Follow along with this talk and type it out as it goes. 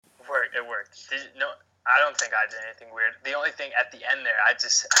it worked. I don't think I did anything weird. The only thing at the end there, I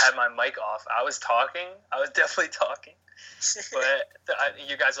just had my mic off. I was talking. I was definitely talking. But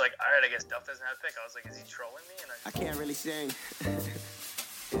you guys were like, all right, I guess Duff doesn't have a pick. I was like, is he trolling me? And I can't really sing.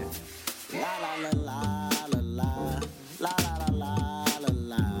 La la la la la la la la la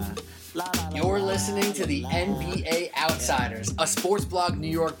la. You're listening to the NBA Outsiders, a Sports Blog New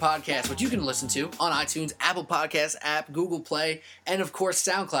York podcast, which you can listen to on iTunes, Apple Podcasts app, Google Play, and of course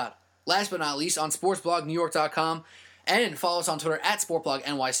SoundCloud. Last but not least, on sportsblognewyork.com, and follow us on Twitter at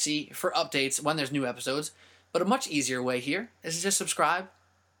SportblogNYC for updates when there's new episodes. But a much easier way here is to just subscribe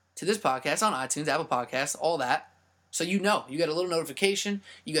to this podcast on iTunes, Apple Podcasts, all that. So you get a little notification,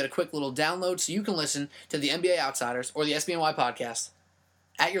 you get a quick little download, so you can listen to the NBA Outsiders or the SBNY podcast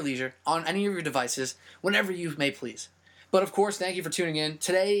at your leisure on any of your devices, whenever you may please. But of course, thank you for tuning in.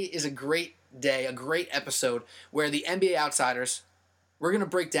 Today is a great day, a great episode where the NBA Outsiders, we're going to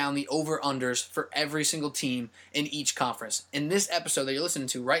break down the over-unders for every single team in each conference. In this episode that you're listening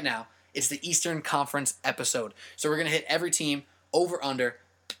to right now, it's the Eastern Conference episode. So we're going to hit every team over-under,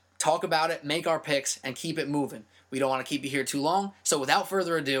 talk about it, make our picks, and keep it moving. We don't want to keep you here too long, so without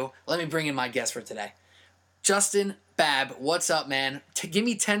further ado, let me bring in my guest for today. Justin Babb, what's up, man? Give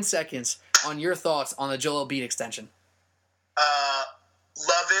me 10 seconds on your thoughts on the Joel Embiid extension.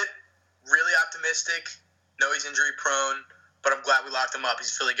 Love it. Really optimistic. Know he's injury prone, but I'm glad we locked him up. He's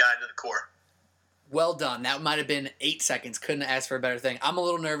a Philly guy into the core. Well done. That might have been 8 seconds. Couldn't ask for a better thing. I'm a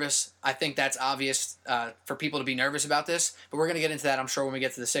little nervous. I think that's obvious for people to be nervous about this, but we're going to get into that, I'm sure, when we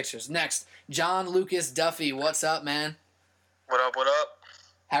get to the Sixers. Next, John Lucas Duffy. What's up, man? what up, what up?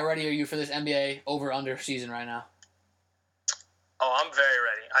 How ready are you for this NBA over-under season right now? Oh, I'm very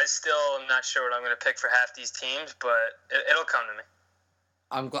ready. I still am not sure what I'm going to pick for half these teams, but it'll come to me.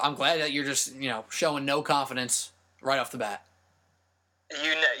 I'm glad that you're just, showing no confidence right off the bat.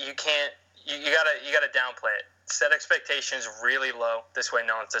 You can't. You gotta downplay it. Set expectations really low. This way,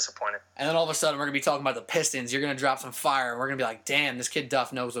 no one's disappointed. And then all of a sudden, we're gonna be talking about the Pistons. You're gonna drop some fire, and we're gonna be like, "Damn, this kid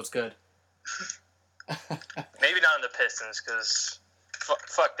Duff knows what's good." Maybe not in the Pistons, because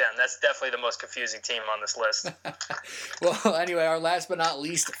fuck them. That's definitely the most confusing team on this list. Well, anyway, our last but not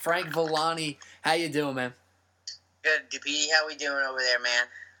least, Frank Villani. How you doing, man? Good, DP. How we doing over there, man?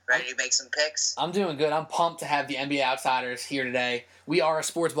 Ready to make some picks? I'm doing good. I'm pumped to have the NBA Outsiders here today. We are a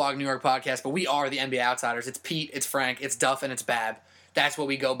Sports Blog New York podcast, but we are the NBA Outsiders. It's Pete, it's Frank, it's Duff, and it's Babb. That's what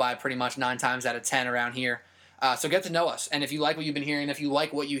we go by pretty much 9 times out of 10 around here. So get to know us. And if you like what you've been hearing, if you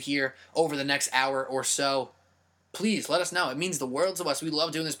like what you hear over the next hour or so, please let us know. It means the world to us. We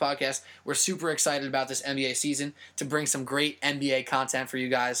love doing this podcast. We're super excited about this NBA season to bring some great NBA content for you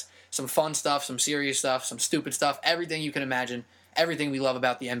guys. Some fun stuff, some serious stuff, some stupid stuff, everything you can imagine. Everything we love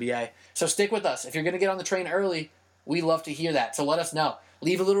about the NBA. So stick with us. If you're going to get on the train early, we love to hear that. So let us know.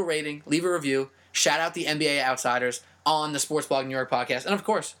 Leave a little rating. Leave a review. Shout out the NBA Outsiders on the Sports Blog New York podcast. And, of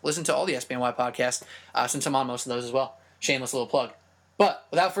course, listen to all the SBNY podcasts since I'm on most of those as well. Shameless little plug. But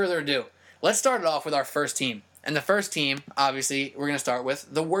without further ado, let's start it off with our first team. And the first team, obviously, we're going to start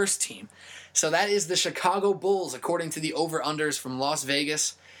with the worst team. So that is the Chicago Bulls, according to the over-unders from Las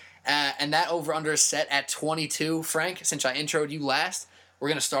Vegas. And that over-under is set at 22. Frank, since I introed you last, we're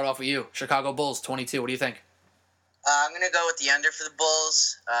going to start off with you. Chicago Bulls, 22. What do you think? I'm going to go with the under for the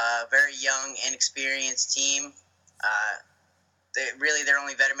Bulls. Very young, inexperienced team. Their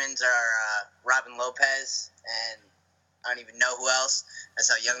only veterans are Robin Lopez, and I don't even know who else.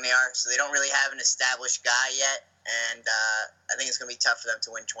 That's how young they are. So they don't really have an established guy yet, and I think it's going to be tough for them to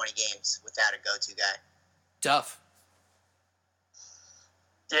win 20 games without a go-to guy. Duff.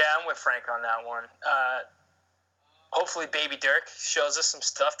 Yeah, I'm with Frank on that one. Hopefully Baby Dirk shows us some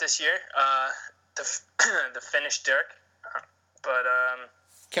stuff this year. The finished Dirk. But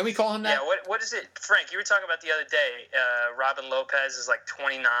can we call him that? Yeah, what is it? Frank, you were talking about the other day. Robin Lopez is like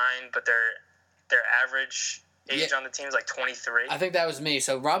 29, but their average age on the team is like 23. I think that was me.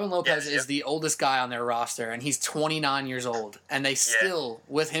 So Robin Lopez is the oldest guy on their roster, and he's 29 years old. And they still,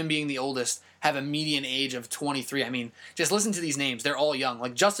 with him being the oldest, have a median age of 23. I mean, just listen to these names. They're all young.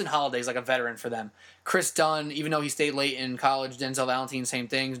 Like, Justin Holiday's like a veteran for them. Chris Dunn, even though he stayed late in college, Denzel Valentine, same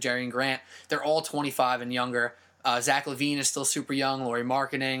things, Jerry and Grant, they're all 25 and younger. Zach LaVine is still super young. Lauri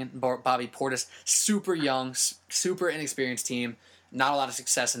Markkanen, Bobby Portis, super young, super inexperienced team. Not a lot of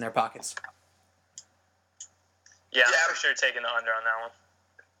success in their pockets. Yeah, I'm for sure taking the under on that one.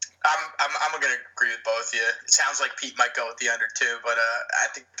 I'm going to agree with both of you. It sounds like Pete might go with the under too, but I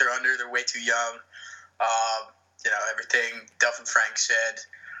think they're under. They're way too young. Everything Duff and Frank said.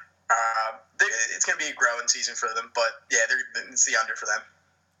 It's going to be a growing season for them, but yeah, it's the under for them.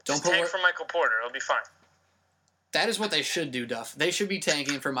 Just tank for Michael Porter. It'll be fine. That is what they should do, Duff. They should be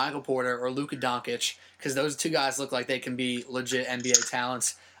tanking for Michael Porter or Luka Doncic because those two guys look like they can be legit NBA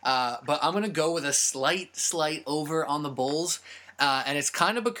talents. But I'm going to go with a slight over on the Bulls. And it's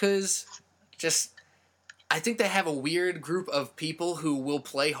kind of because I think they have a weird group of people who will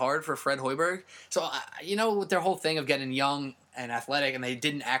play hard for Fred Hoiberg. So, with their whole thing of getting young and athletic, and they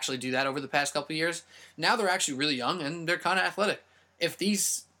didn't actually do that over the past couple of years, now they're actually really young and they're kind of athletic. If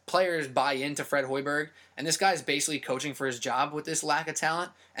these players buy into Fred Hoiberg, and this guy's basically coaching for his job with this lack of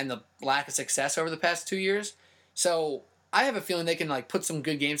talent and the lack of success over the past 2 years. So I have a feeling they can put some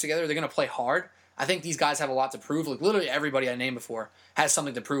good games together. They're going to play hard. I think these guys have a lot to prove. Literally everybody I named before has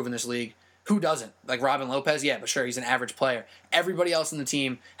something to prove in this league. Who doesn't? Robin Lopez, yeah, but sure, he's an average player. Everybody else in the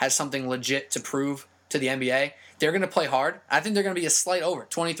team has something legit to prove to the NBA. They're going to play hard. I think they're going to be a slight over,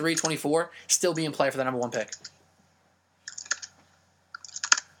 23, 24, still be in play for the number one pick.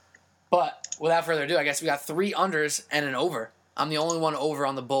 But without further ado, I guess we got 3 unders and an over. I'm the only one over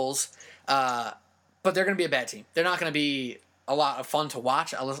on the Bulls. But they're going to be a bad team. They're not going to be a lot of fun to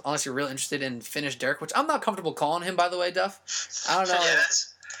watch unless you're really interested in Finish Dirk, which I'm not comfortable calling him, by the way, Duff. I don't know. Yeah,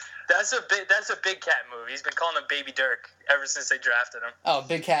 that's a big cat move. He's been calling him Baby Dirk ever since they drafted him. Oh,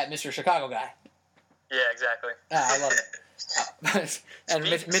 Big Cat, Mr. Chicago guy. Yeah, exactly. I love it. And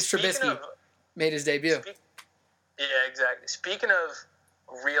Mitch Trubisky made his debut. Yeah, exactly. Speaking of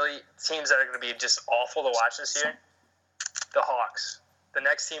really teams that are going to be just awful to watch this year, the Hawks. The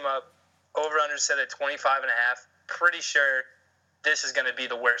next team up, over-under set at 25.5. Pretty sure this is going to be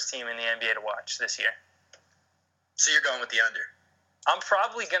the worst team in the NBA to watch this year. So you're going with the under? I'm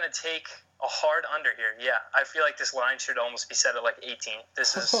probably going to take a hard under here. Yeah, I feel like this line should almost be set at 18.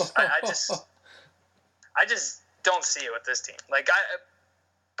 This is I just don't see it with this team.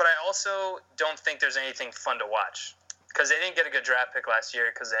 But I also don't think there's anything fun to watch because they didn't get a good draft pick last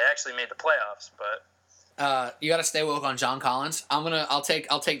year because they actually made the playoffs. But you got to stay woke on John Collins. I'll take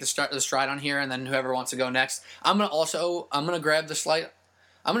the stride on here, and then whoever wants to go next. I'm gonna grab the slight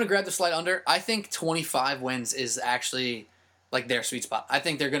under. I think 25 wins is actually their sweet spot. I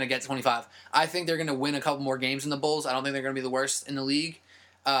think they're gonna get 25. I think they're gonna win a couple more games than the Bulls. I don't think they're gonna be the worst in the league.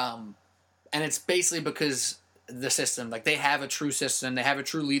 And it's basically because the system. They have a true system. They have a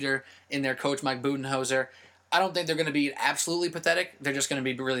true leader in their coach, Mike Budenholzer. I don't think they're going to be absolutely pathetic. They're just going to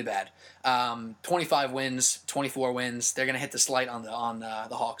be really bad. 25 wins, 24 wins. They're going to hit the slight on the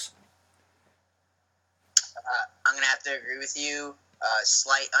Hawks. I'm going to have to agree with you.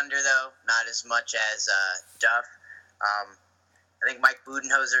 Slight under, though, not as much as Duff. I think Mike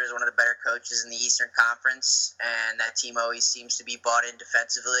Budenholzer is one of the better coaches in the Eastern Conference, and that team always seems to be bought in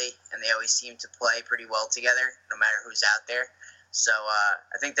defensively, and they always seem to play pretty well together, no matter who's out there. So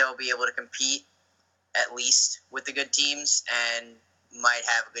I think they'll be able to compete at least with the good teams, and might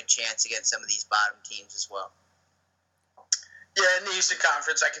have a good chance against some of these bottom teams as well. Yeah, in the Eastern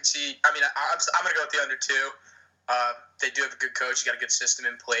Conference, I can see. I'm going to go with the under too. They do have a good coach. He's got a good system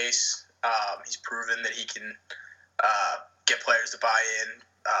in place. He's proven that he can get players to buy in.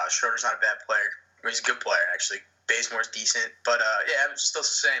 Schroeder's not a bad player. He's a good player, actually. Bazemore's decent. But, I'm still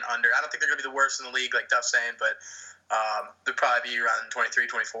saying under. I don't think they're going to be the worst in the league, like Duff's saying, but they'll probably be around 23,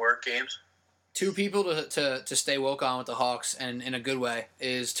 24 games. 2 people to stay woke on with the Hawks, and in a good way,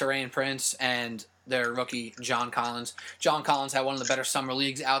 is Taurean Prince and their rookie, John Collins. John Collins had one of the better summer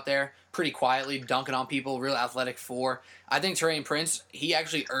leagues out there, pretty quietly, dunking on people, real athletic 4. I think Taurean Prince, he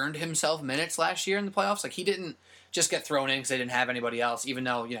actually earned himself minutes last year in the playoffs. He didn't just get thrown in because they didn't have anybody else, even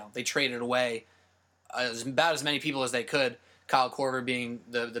though, they traded away about as many people as they could, Kyle Korver being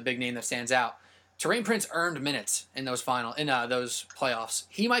the big name that stands out. Taurean Prince earned minutes in those those playoffs.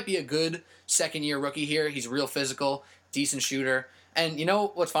 He might be a good second-year rookie here. He's real physical, decent shooter. And you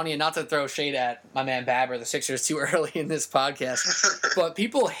know what's funny, and not to throw shade at my man Babber, the Sixers, too early in this podcast, but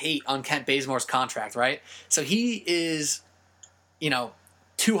people hate on Kent Bazemore's contract, right? So he is,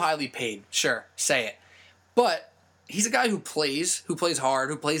 too highly paid. Sure, say it. But he's a guy who plays hard,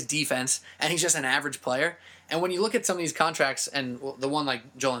 who plays defense, and he's just an average player. And when you look at some of these contracts, and the one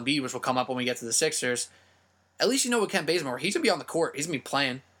like Joel Embiid, which will come up when we get to the Sixers, at least with Kent Bazemore, he's going to be on the court. He's going to be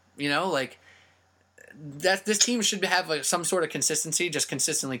playing. This team should have some sort of consistency, just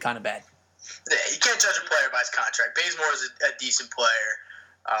consistently kind of bad. Yeah, you can't judge a player by his contract. Bazemore is a decent player.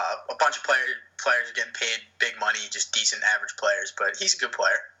 A bunch of players are getting paid big money, just decent average players, but he's a good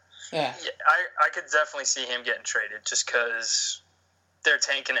player. Yeah, I could definitely see him getting traded just because they're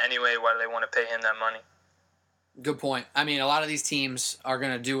tanking anyway. Why do they want to pay him that money? Good point. I mean, a lot of these teams are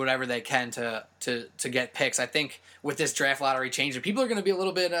going to do whatever they can to get picks. I think with this draft lottery changing, people are going to be a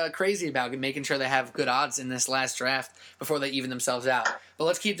little bit crazy about making sure they have good odds in this last draft before they even themselves out. But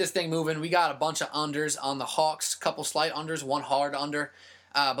let's keep this thing moving. We got a bunch of unders on the Hawks, couple slight unders, one hard under.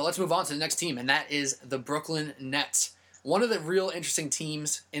 But let's move on to the next team, and that is the Brooklyn Nets. One of the real interesting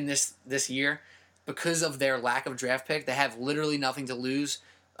teams in this year because of their lack of draft pick. They have literally nothing to lose.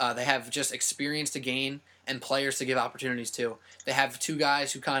 They have just experience to gain and players to give opportunities to. They have two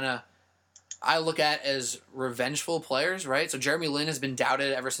guys who kind of I look at as revengeful players, right? So Jeremy Lin has been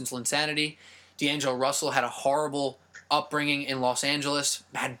doubted ever since Linsanity. D'Angelo Russell had a horrible upbringing in Los Angeles.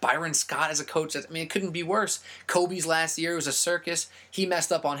 Had Byron Scott as a coach. I mean, it couldn't be worse. Kobe's last year was a circus. He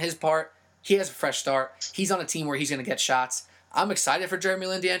messed up on his part. He has a fresh start. He's on a team where he's going to get shots. I'm excited for Jeremy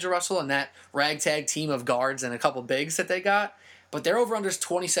Lin, D'Angelo Russell, and that ragtag team of guards and a couple bigs that they got. But their over-under is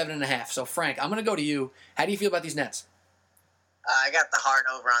 27.5. So, Frank, I'm going to go to you. How do you feel about these Nets? I got the hard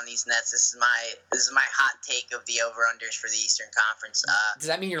over on these Nets. This is my hot take of the over-unders for the Eastern Conference. Does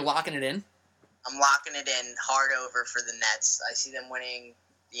that mean you're locking it in? I'm locking it in hard over for the Nets. I see them winning,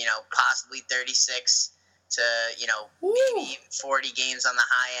 possibly 36 to, maybe 40 games on the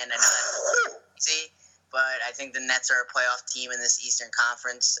high end. I know that's easy, but I think the Nets are a playoff team in this Eastern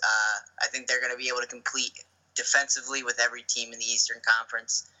Conference. I think they're going to be able to complete defensively with every team in the Eastern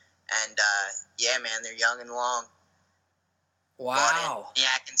Conference. And, they're young and long. Wow. Anthony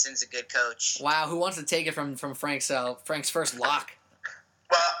Atkinson's a good coach. Wow, who wants to take it from Frank's first lock?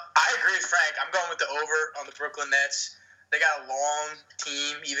 Well, I agree with Frank. I'm going with the over on the Brooklyn Nets. They got a long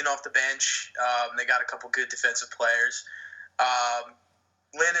team, even off the bench. They got a couple good defensive players.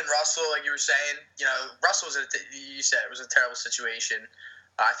 Lin and Russell, like you were saying, Russell you said it was a terrible situation.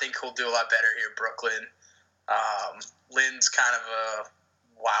 I think he'll do a lot better here in Brooklyn. Lin's kind of a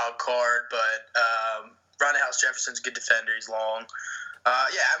wild card, but Ronnie House Jefferson's a good defender. He's long.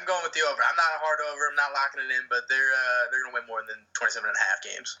 I'm going with the over. I'm not a hard over. I'm not locking it in, but they're going to win more than 27.5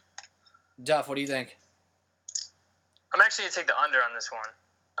 games. Duff, what do you think? I'm actually going to take the under on this one.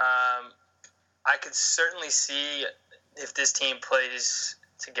 I could certainly see if this team plays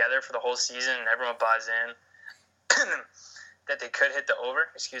together for the whole season and everyone buys in that they could hit the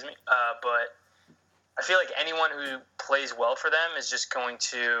over, but I feel like anyone who plays well for them is just going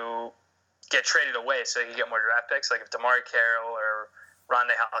to get traded away so he can get more draft picks. Like if DeMarre Carroll or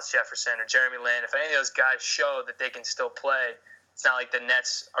Rondae Hollis Jefferson or Jeremy Lin, if any of those guys show that they can still play, it's not like the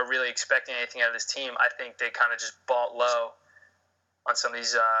Nets are really expecting anything out of this team. I think they kind of just bought low on some of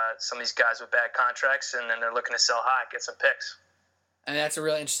these guys with bad contracts, and then they're looking to sell high, get some picks. And that's a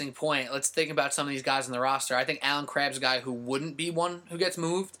really interesting point. Let's think about some of these guys on the roster. I think Alan Crabb's a guy who wouldn't be one who gets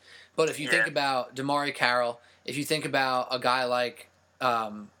moved. But if you think about DeMarre Carroll, if you think about a guy like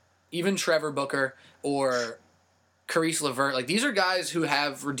even Trevor Booker or Caris LeVert, like these are guys who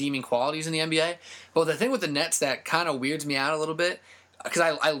have redeeming qualities in the NBA. But the thing with the Nets that kind of weirds me out a little bit, because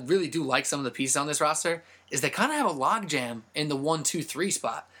I really do like some of the pieces on this roster, is they kind of have a logjam in the 1, 2, 3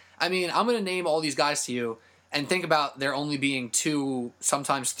 spot. I mean, I'm going to name all these guys to you, and think about there only being 2,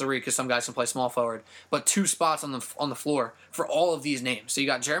 sometimes 3, because some guys can play small forward, but 2 spots on the floor for all of these names. So you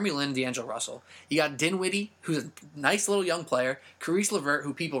got Jeremy Lin, D'Angelo Russell. You got Dinwiddie, who's a nice little young player. Caris LeVert,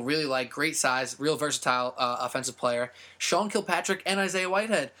 who people really like, great size, real versatile offensive player. Sean Kilpatrick and Isaiah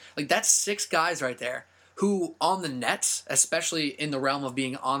Whitehead. Like that's 6 guys right there who on the Nets, especially in the realm of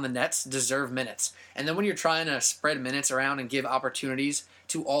being on the Nets, deserve minutes. And then when you're trying to spread minutes around and give opportunities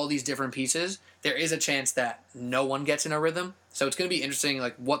to all these different pieces, there is a chance that no one gets in a rhythm. So it's going to be interesting,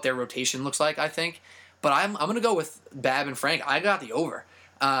 like what their rotation looks like, I think. But I'm going to go with Bab and Frank. I got the over.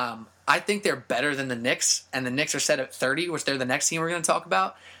 I think they're better than the Knicks, and the Knicks are set at 30, which they're the next team we're going to talk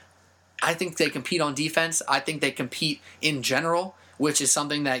about. I think they compete on defense. I think they compete in general, which is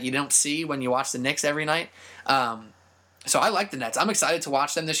something that you don't see when you watch the Knicks every night. So I like the Nets. I'm excited to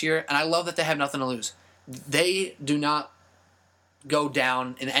watch them this year, and I love that they have nothing to lose. They do not go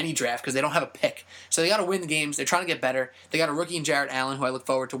down in any draft because they don't have a pick. So they got to win the games. They're trying to get better. They got a rookie in Jarrett Allen, who I look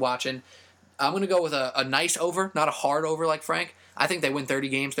forward to watching. I'm going to go with a nice over, not a hard over like Frank. I think they win 30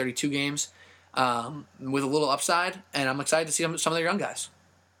 games, 32 games with a little upside, and I'm excited to see some of their young guys.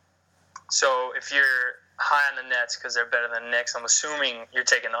 So if you're high on the Nets because they're better than the Knicks, I'm assuming you're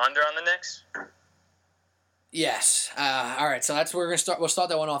taking the under on the Knicks? Yes. All right, so that's where we're going to start. We'll start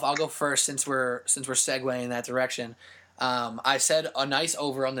that one off. I'll go first since we're segueing in that direction. I said a nice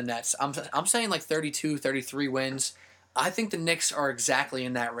over on the Nets. I'm saying like 32, 33 wins. I think the Knicks are exactly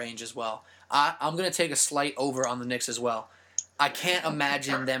in that range as well. I'm going to take a slight over on the Knicks as well. I can't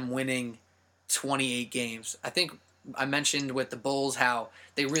imagine them winning 28 games. I think I mentioned with the Bulls how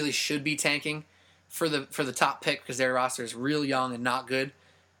they really should be tanking for the top pick because their roster is real young and not good.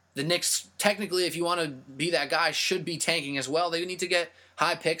 The Knicks, technically, if you want to be that guy, should be tanking as well. They need to get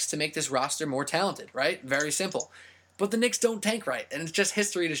high picks to make this roster more talented, right? Very simple. But the Knicks don't tank right, and it's just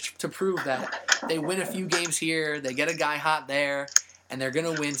history to prove that they win a few games here, they get a guy hot there, and they're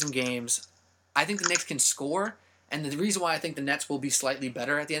going to win some games. I think the Knicks can score, and the reason why I think the Nets will be slightly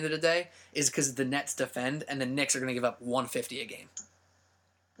better at the end of the day is because the Nets defend, and the Knicks are going to give up 150 a game.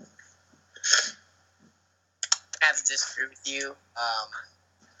 I have to disagree with you.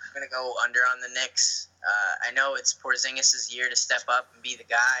 I'm going to go under on the Knicks. I know it's Porzingis' year to step up and be the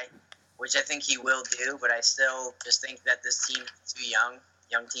guy, which I think he will do, but I still just think that this team is too young.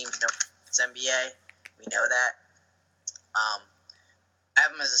 Young teams know it's NBA. We know that. I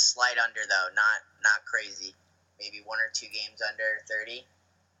have them as a slight under, though, not crazy. Maybe 1 or 2 games under 30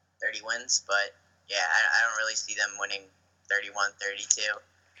 wins. But, yeah, I don't really see them winning 31, 32,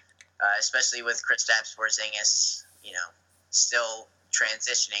 especially with Kristaps Porzingis, still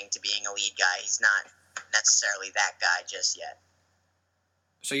transitioning to being a lead guy. He's not necessarily that guy just yet.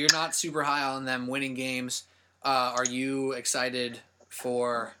 So you're not super high on them winning games. Are you excited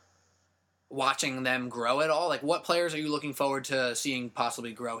for watching them grow at all? Like, what players are you looking forward to seeing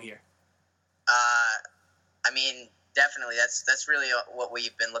possibly grow here? I mean, definitely. That's really what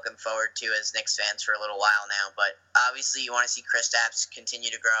we've been looking forward to as Knicks fans for a little while now. But obviously, you want to see Kristaps continue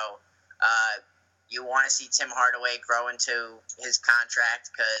to grow. You want to see Tim Hardaway grow into his contract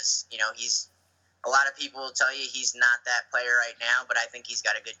because, he's a lot of people will tell you he's not that player right now, but I think he's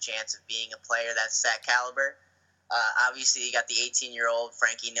got a good chance of being a player that's that caliber. Obviously, you got the 18-year-old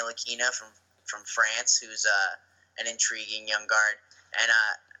Frankie Ntilikina from France, who's an intriguing young guard. And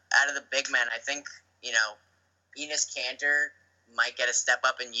out of the big men, I think, Enes Kanter might get a step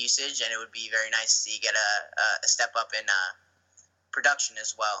up in usage, and it would be very nice to see get a step up in production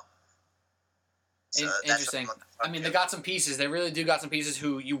as well. So interesting. I mean, they got some pieces. They really do got some pieces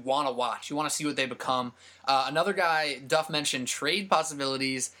who you want to watch. You want to see what they become. Another guy, Duff mentioned trade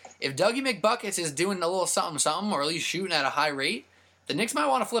possibilities. If Dougie McBuckets is doing a little something, or at least shooting at a high rate, the Knicks might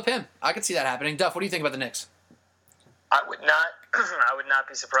want to flip him. I could see that happening. Duff, what do you think about the Knicks? I would not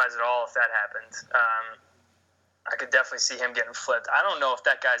be surprised at all if that happened. I could definitely see him getting flipped. I don't know if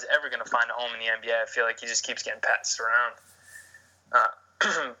that guy's ever going to find a home in the NBA. I feel like he just keeps getting passed around.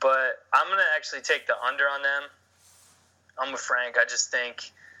 But I'm going to actually take the under on them. I'm with Frank. I just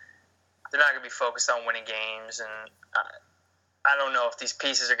think they're not going to be focused on winning games. And I don't know if these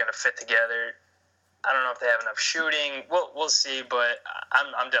pieces are going to fit together. I don't know if they have enough shooting. We'll see, but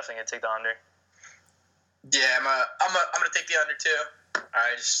I'm definitely going to take the under. Yeah, I'm going to take the under, too.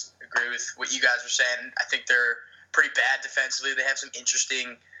 I just agree with what you guys were saying. I think they're pretty bad defensively. They have some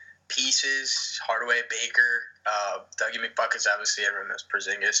interesting pieces. Hardaway, Baker, Dougie McBuckets, obviously everyone knows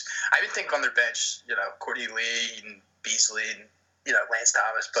Porzingis. I even think on their bench, Courtney Lee and Beasley and, Lance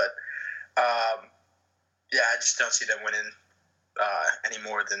Thomas. But, I just don't see them winning any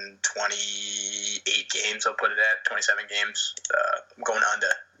more than 28 games. I'll put it at 27 games. I'm going under.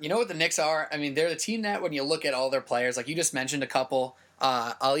 You know what the Knicks are? I mean, they're the team that when you look at all their players, like you just mentioned a couple,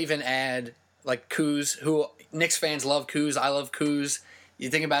 I'll even add like Kuz, who Knicks fans love Kuz. I love Kuz. You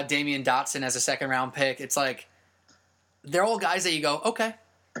think about Damian Dotson as a second-round pick. It's like they're all guys that you go, okay.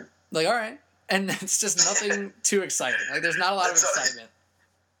 Like, all right. And it's just nothing too exciting. Like, there's not a lot of excitement.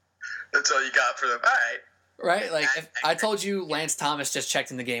 That's all you got for them. All right. Right? Like, if I told you Lance Thomas just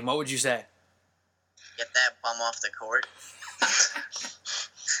checked in the game, what would you say? Get that bum off the court.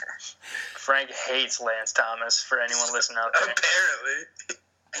 Frank hates Lance Thomas, for anyone listening out there. Apparently.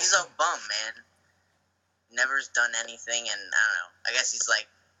 He's a bum, man. Never's done anything, and I don't know. I guess he's like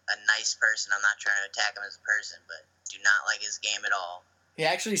a nice person. I'm not trying to attack him as a person, but do not like his game at all. He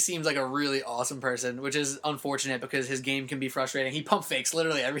actually seems like a really awesome person, which is unfortunate because his game can be frustrating. He pump fakes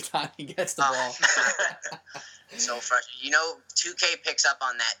literally every time he gets the ball. So frustrating. 2K picks up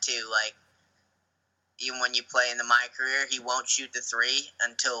on that too. Like, even when you play in the My Career, he won't shoot the three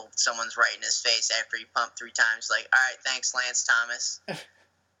until someone's right in his face after he pumped 3 times. Like, all right, thanks, Lance Thomas.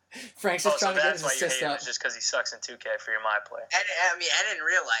 Frank's just trying to get his that's why you assist hate him. up. It's just because he sucks in 2K for your My Play. And in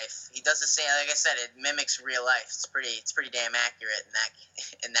real life, he does the same. Like I said, it mimics real life. It's pretty damn accurate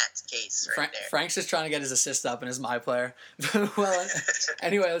in that case right there. Frank's just trying to get his assist up in his My Player. Well,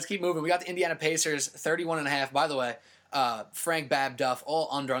 anyway, let's keep moving. We got the Indiana Pacers, 31.5. By the way, Frank, Bab, Duff, all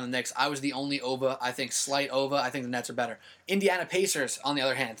under on the Knicks. I was the only over. I think slight over. I think the Nets are better. Indiana Pacers, on the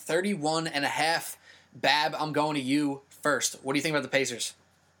other hand, 31.5. Bab, I'm going to you first. What do you think about the Pacers?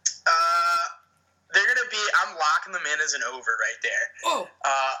 They're going to be – I'm locking them in as an over right there. Oh.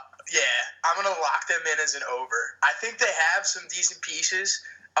 Yeah, I'm going to lock them in as an over. I think they have some decent pieces.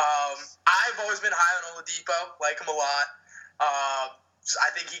 I've always been high on Oladipo. Like him a lot. So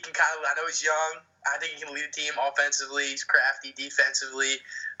I think he can kind of. I know he's young. I think he can lead a team offensively. He's crafty defensively.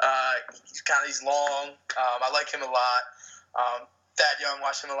 He's long. I like him a lot. Thad Young,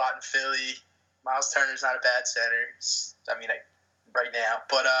 watched him a lot in Philly. Miles Turner's not a bad center. Right now.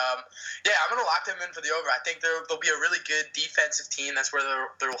 But, I'm going to lock them in for the over. I think they'll be a really good defensive team. That's where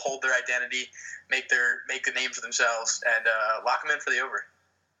they'll hold their identity, make a name for themselves, and lock them in for the over.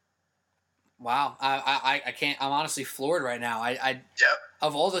 Wow, I can't. I'm honestly floored right now. Yep.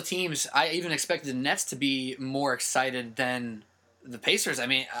 Of all the teams, I even expected the Nets to be more excited than the Pacers. I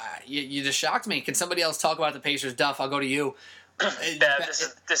mean, you just shocked me. Can somebody else talk about the Pacers? Duff, I'll go to you. This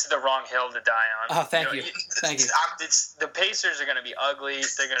is the wrong hill to die on. Oh, thank you. The Pacers are going to be ugly.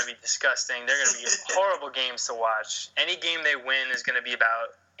 They're going to be disgusting. They're going to be horrible games to watch. Any game they win is going to be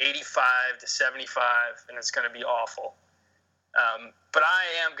about 85 to 75, and it's going to be awful. But I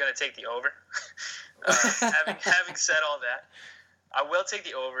am going to take the over. Having said all that, I will take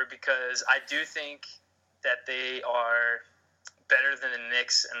the over because I do think that they are better than the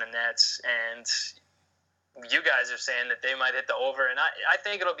Knicks and the Nets, and you guys are saying that they might hit the over, and I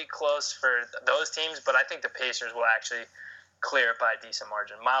think it'll be close for those teams, but I think the Pacers will actually clear it by a decent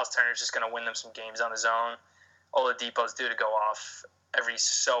margin. Miles Turner's just going to win them some games on his own. Oladipo's due to go off every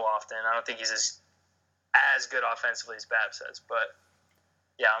so often. I don't think he's as good offensively as Bab says, but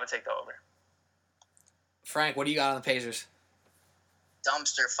yeah, I'm going to take the over. Frank, what do you got on the Pacers?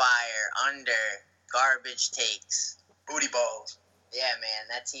 Dumpster fire, under, garbage takes. Booty balls. Yeah, man,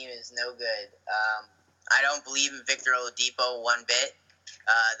 that team is no good. I don't believe in Victor Oladipo one bit.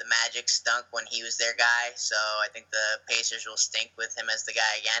 The Magic stunk when he was their guy, so I think the Pacers will stink with him as the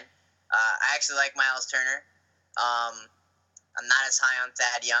guy again. I actually like Miles Turner. I'm not as high on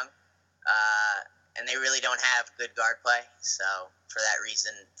Thad Young, and they really don't have good guard play, so for that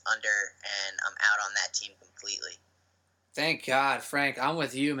reason, under, and I'm out on that team completely. Thank God, Frank. I'm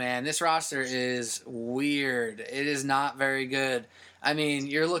with you, man. This roster is weird. It is not very good. I mean,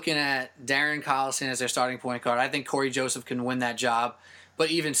 you're looking at Darren Collison as their starting point guard. I think Corey Joseph can win that job.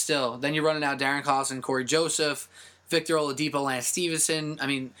 But even still, then you're running out Darren Collison, Corey Joseph, Victor Oladipo, Lance Stevenson. I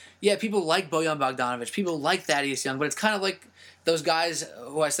mean, yeah, people like Bojan Bogdanovic. People like Thaddeus Young. But it's kind of like those guys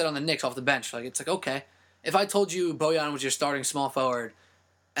who I said on the Knicks off the bench. Like, it's like, okay, if I told you Bojan was your starting small forward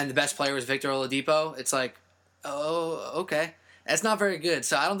and the best player was Victor Oladipo, it's like, oh, okay. That's not very good.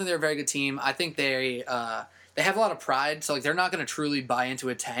 So I don't think they're a very good team. I think they have a lot of pride. So like they're not going to truly buy into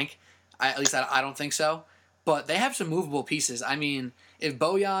a tank. At least I don't think so. But they have some movable pieces. I mean, if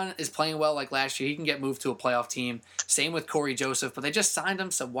Bojan is playing well like last year, he can get moved to a playoff team. Same with Corey Joseph. But they just signed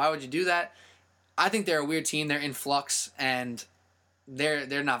him, so why would you do that? I think they're a weird team. They're in flux, and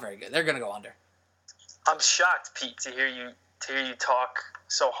they're not very good. They're going to go under. I'm shocked, Pete, to hear you talk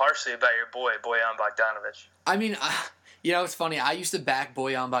so harshly about your boy, Bojan Bogdanovic. I mean, it's funny. I used to back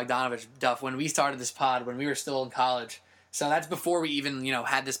Bojan Bogdanovic, Duff, when we started this pod, when we were still in college. So that's before we even,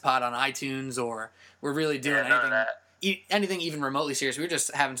 had this pod on iTunes or we're really doing anything even remotely serious. We were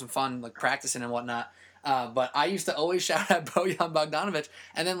just having some fun, like practicing and whatnot. But I used to always shout out Bojan Bogdanovic,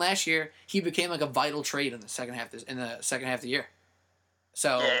 and then last year he became like a vital trade in the second half of the year.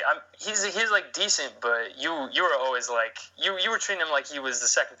 So yeah, he's like decent, but you were always like you were treating him like he was the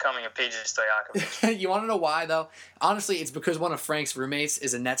second coming of Peja Stojakovic. You want to know why though? Honestly, it's because one of Frank's roommates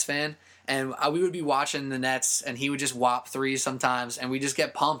is a Nets fan, and we would be watching the Nets, and he would just whop threes sometimes, and we just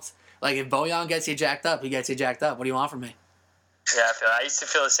get pumped. Like if Bojan gets you jacked up, he gets you jacked up. What do you want from me? Yeah, I used to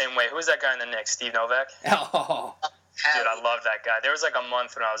feel the same way. Who's that guy in the Knicks? Steve Novak? Oh. Dude, I love that guy. There was like a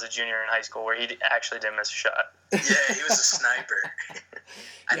month when I was a junior in high school where he actually didn't miss a shot. Yeah, he was a sniper.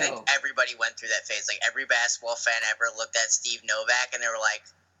 I think everybody went through that phase. Like every basketball fan ever looked at Steve Novak and they were like,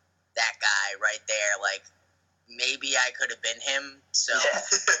 that guy right there, like maybe I could have been him. So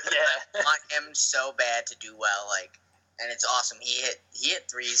I want him so bad to do well. Like, and it's awesome. He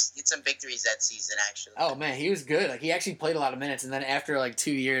hit threes. He hit some big threes that season, actually. Oh, man, he was good. Like, he actually played a lot of minutes, and then after,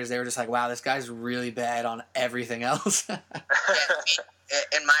 2 years, they were just like, wow, this guy's really bad on everything else. In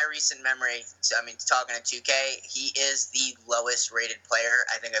my recent memory, talking to 2K, he is the lowest-rated player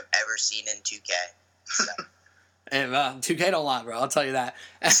I think I've ever seen in 2K. So. And 2K don't lie, bro. I'll tell you that.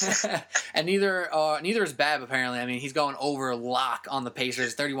 And neither is Bab, apparently. I mean, he's going over lock on the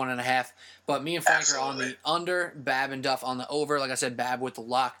Pacers, 31.5. But me and Frank are on the under, Bab and Duff on the over. Like I said, Bab with the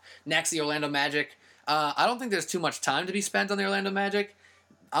lock. Next, the Orlando Magic. I don't think there's too much time to be spent on the Orlando Magic.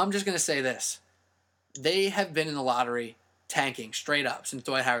 I'm just going to say this. They have been in the lottery tanking straight up since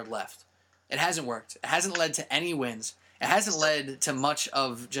Dwight Howard left. It hasn't worked. It hasn't led to any wins. It hasn't led to much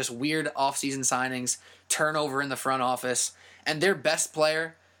of just weird offseason signings, turnover in the front office, and their best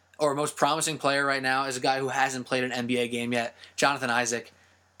player or most promising player right now is a guy who hasn't played an NBA game yet, Jonathan Isaac.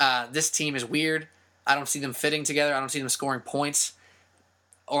 This team is weird. I don't see them fitting together. I don't see them scoring points.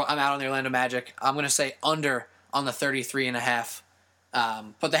 Or I'm out on the Orlando Magic. I'm going to say under on the 33.5.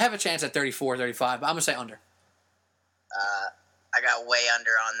 But they have a chance at 34, 35. But I'm going to say under. I got way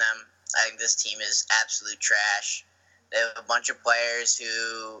under on them. I think this team is absolute trash. They have a bunch of players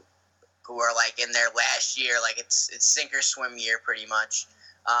who are like in their last year, like it's sink or swim year pretty much.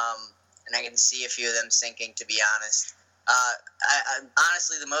 And I can see a few of them sinking, to be honest.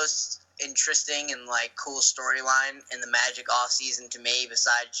 Honestly, the most interesting and like cool storyline in the Magic offseason to me,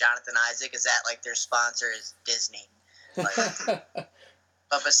 besides Jonathan Isaac, is that like their sponsor is Disney. Like,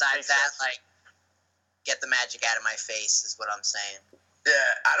 but besides that, like, get the Magic out of my face is what I'm saying. Yeah,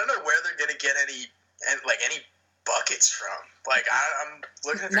 I don't know where they're gonna get any buckets from. Like I'm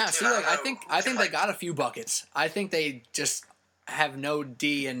looking at their team. See, like, I think they got a few buckets. I think they just have no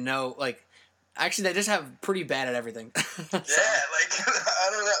D and no like. Actually, they just have pretty bad at everything. Yeah, like I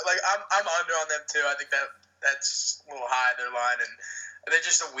don't know. Like I'm under on them too. I think that's a little high their line, and they're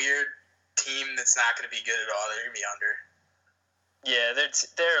just a weird team that's not going to be good at all. They're going to be under. Yeah,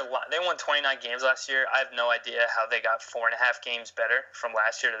 they won 29 games last year. I have no idea how they got 4.5 games better from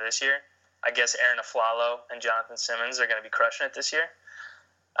last year to this year. I guess Aaron Aflalo and Jonathan Simmons are going to be crushing it this year.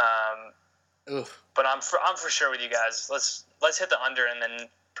 But I'm for sure with you guys. Let's hit the under and then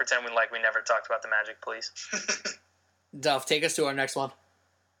pretend we never talked about the Magic, please. Duff, take us to our next one.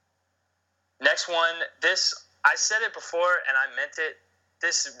 Next one. I said it before and I meant it.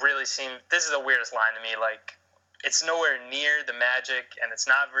 This is the weirdest line to me. Like, it's nowhere near the Magic, and it's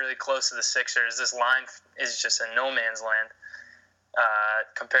not really close to the Sixers. This line is just a no man's land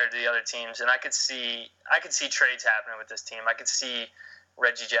compared to the other teams. And I could see trades happening with this team. I could see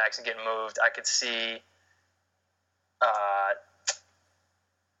Reggie Jackson getting moved. I could see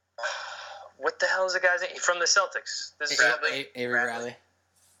what the hell is the guy's name from the Celtics? This is Avery Bradley.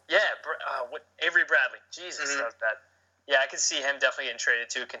 Yeah, Avery Bradley. Jesus, that was bad. Yeah, I could see him definitely getting traded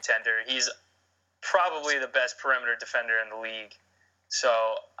to a contender. He's probably the best perimeter defender in the league.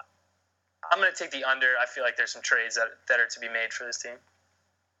 So I'm going to take the under. I feel like there's some trades that are to be made for this team.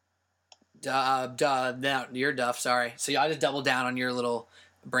 No, you're Duff, sorry. So I just doubled down on your little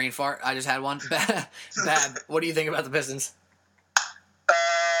brain fart. I just had one. Bab, what do you think about the Pistons?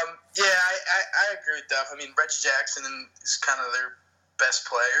 Yeah, I agree with Duff. I mean, Reggie Jackson is kind of their best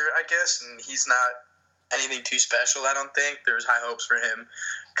player, I guess, and he's not anything too special, I don't think. There was high hopes for him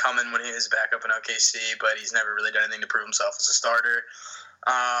coming when he was back up in OKC, but he's never really done anything to prove himself as a starter.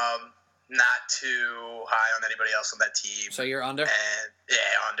 Not too high on anybody else on that team. So you're under?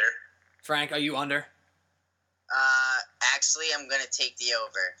 Under. Frank, are you under? Actually, I'm going to take the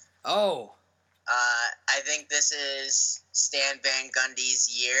over. Oh. I think this is Stan Van Gundy's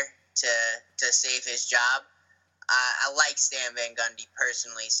year to save his job. I like Stan Van Gundy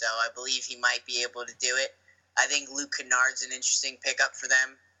personally, so I believe he might be able to do it. I think Luke Kennard's an interesting pickup for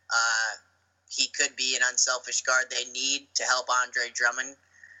them. He could be an unselfish guard they need to help Andre Drummond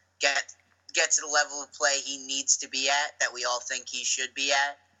get to the level of play he needs to be at, that we all think he should be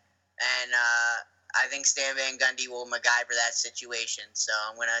at. And I think Stan Van Gundy will MacGyver that situation. So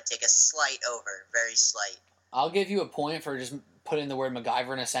I'm going to take a slight over, very slight. I'll give you a point for just putting the word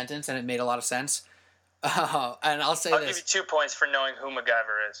MacGyver in a sentence, and it made a lot of sense. And I'll give you 2 points for knowing who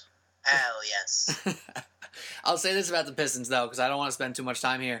MacGyver is. Hell yes. I'll say this about the Pistons, though, because I don't want to spend too much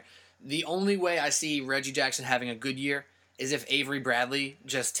time here. The only way I see Reggie Jackson having a good year is if Avery Bradley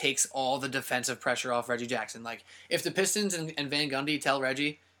just takes all the defensive pressure off Reggie Jackson. Like, if the Pistons and Van Gundy tell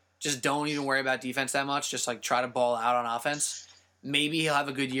Reggie, just don't even worry about defense that much, just like try to ball out on offense, maybe he'll have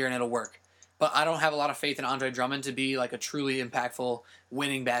a good year and it'll work. But I don't have a lot of faith in Andre Drummond to be like a truly impactful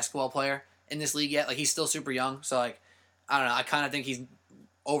winning basketball player in this league yet. Like, he's still super young, so like, I don't know. I kind of think he's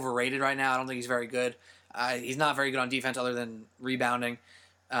overrated right now. I don't think he's very good. He's not very good on defense other than rebounding.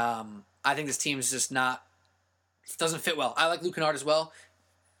 I think this team is just doesn't fit well. I like Luke Kennard as well.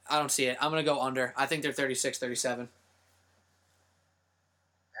 I don't see it. I'm going to go under. I think they're 36, 37.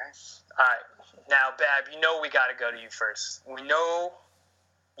 All right. Now, Bab, we got to go to you first.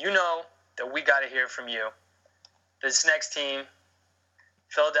 You know that we got to hear from you. This next team,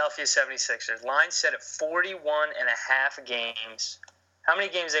 Philadelphia 76ers, line set at 41.5 games. How many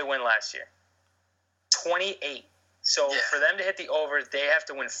games they win last year? 28. So for them to hit the over, they have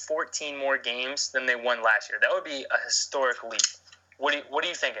to win 14 more games than they won last year. That would be a historic leap. What are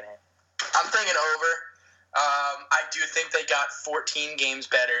you thinking here? I'm thinking over. I do think they got 14 games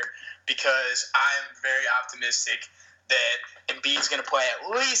better because I'm very optimistic that Embiid's going to play at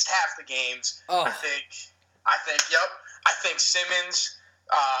least half the games. Oh. I think Simmons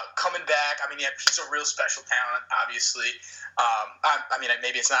coming back. I mean, yeah, he's a real special talent, obviously. I mean,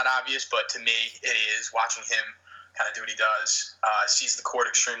 maybe it's not obvious, but to me, it is. Watching him kind of do what he does, sees the court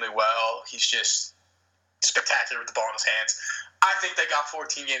extremely well. He's just spectacular with the ball in his hands. I think they got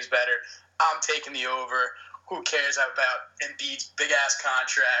 14 games better. I'm taking the over. Who cares about Embiid's big-ass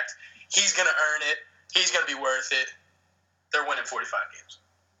contract? He's going to earn it. He's going to be worth it. They're winning 45 games.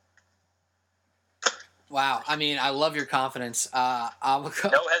 Wow. I mean, I love your confidence. No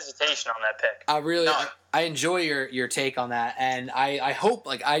hesitation on that pick. I enjoy your take on that, and I hope,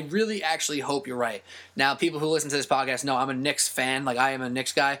 I really actually hope you're right. Now, people who listen to this podcast know I'm a Knicks fan. I am a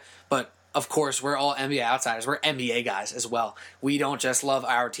Knicks guy, but of course, we're all NBA outsiders. We're NBA guys as well. We don't just love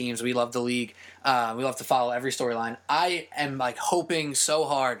our teams. We love the league. We love to follow every storyline. I am, hoping so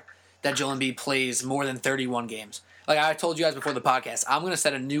hard that Joel Embiid plays more than 31 games. I told you guys before the podcast, I'm going to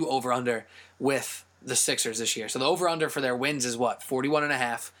set a new over-under with the Sixers this year. So the over-under for their wins is what?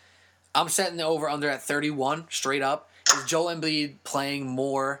 41.5. I'm setting the over-under at 31 straight up. Is Joel Embiid playing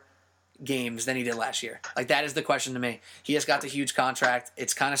more games than he did last year? That is the question to me. He just got the huge contract.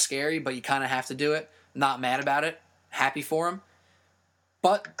 It's kind of scary, but you kind of have to do it. Not mad about it. Happy for him.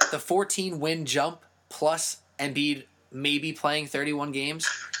 But the 14-win jump plus Embiid maybe playing 31 games,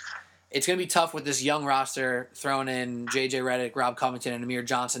 it's going to be tough with this young roster throwing in J.J. Redick, Rob Covington, and Amir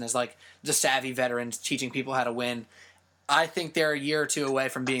Johnson as the savvy veterans teaching people how to win. I think they're a year or two away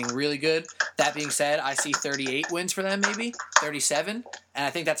from being really good. That being said, I see 38 wins for them, maybe 37, and I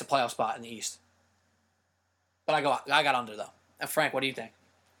think that's a playoff spot in the East. But I got under though. Frank, what do you think?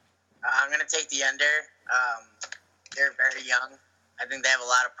 I'm gonna take the under. They're very young. I think they have a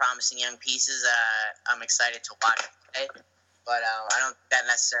lot of promising young pieces. I'm excited to watch today, but I don't think that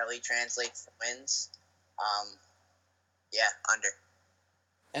necessarily translates to wins. Yeah, under.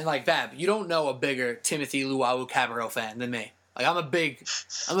 And Bab, you don't know a bigger Timothy Luwawu-Cabarrot fan than me. I'm a big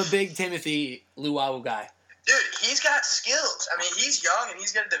Timothy Luwawu guy. Dude, he's got skills. I mean, he's young and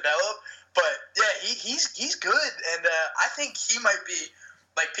he's going to develop. But yeah, he's good, and I think he might be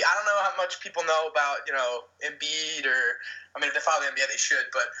I don't know how much people know about Embiid if they follow the NBA they should,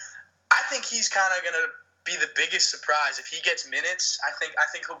 but I think he's kind of going to be the biggest surprise if he gets minutes. I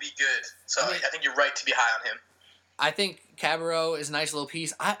think he'll be good. So I think you're right to be high on him. I think Cabarrot is a nice little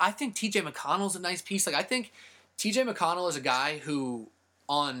piece. I think T.J. McConnell's a nice piece. I think T.J. McConnell is a guy who,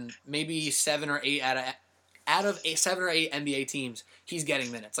 on maybe 7 or 8 out of 7 or 8 NBA teams, he's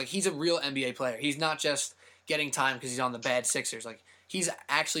getting minutes. He's a real NBA player. He's not just getting time because he's on the bad Sixers. He's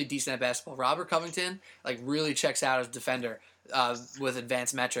actually decent at basketball. Robert Covington, really checks out as a defender with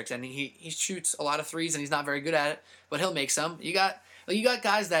advanced metrics, and he shoots a lot of threes, and he's not very good at it, but he'll make some. You got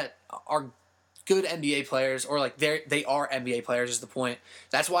guys that are good NBA players, or they are NBA players is the point.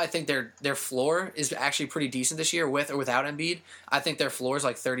 That's why I think their floor is actually pretty decent this year with or without Embiid. I think their floor is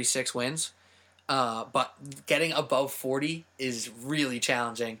 36 wins, but getting above 40 is really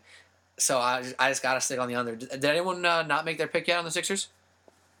challenging. So I just got to stick on the under. Did anyone not make their pick yet on the Sixers?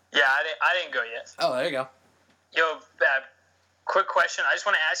 Yeah, I didn't go yet. Oh, there you go. Yo, Bab, quick question. I just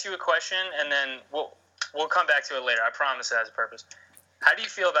want to ask you a question, and then we'll come back to it later. I promise it has a purpose. How do you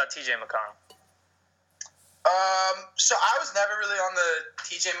feel about T.J. McConnell? So I was never really on the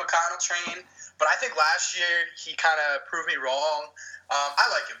T.J. McConnell train, but I think last year he kind of proved me wrong. I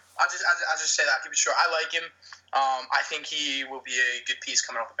like him. I'll just say that. I'll keep it short. I like him. I think he will be a good piece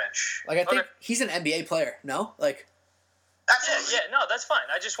coming off the bench. I think he's an NBA player. No, Absolutely. Yeah. No, that's fine.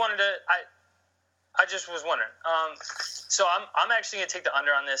 I just wanted to. I just was wondering. So I'm actually gonna take the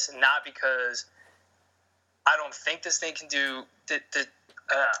under on this, not because I don't think this thing can do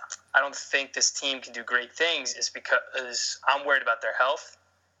I don't think this team can do great things. It's because I'm worried about their health.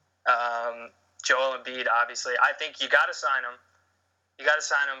 Joel Embiid, obviously, I think you got to sign him. You got to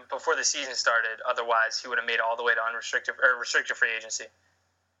sign him before the season started. Otherwise, he would have made it all the way to restricted free agency.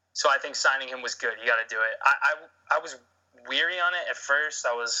 So I think signing him was good. You got to do it. I was weary on it at first.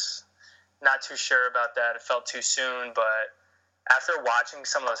 I was not too sure about that. It felt too soon. But after watching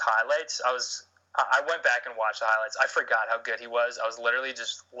some of those highlights, I went back and watched the highlights. I forgot how good he was. I was literally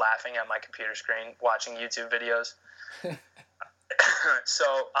just laughing at my computer screen watching YouTube videos. So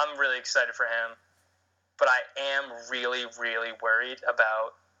I'm really excited for him. But I am really, really worried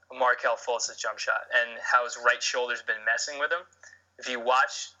about Markelle Fultz's jump shot and how his right shoulder's been messing with him. If you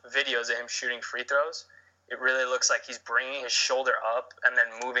watch videos of him shooting free throws, it really looks like he's bringing his shoulder up and then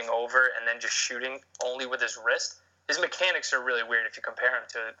moving over and then just shooting only with his wrist. His mechanics are really weird if you compare him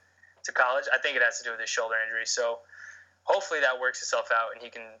to college. I think it has to do with his shoulder injury. So hopefully that works itself out and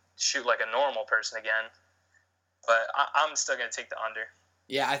he can shoot like a normal person again. But I'm still going to take the under.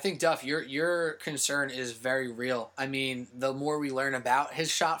 Yeah, I think Duff, your concern is very real. I mean, the more we learn about his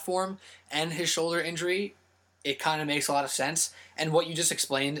shot form and his shoulder injury, it kind of makes a lot of sense. And what you just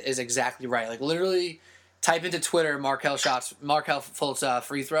explained is exactly right. Like literally, type into Twitter Markel Fultz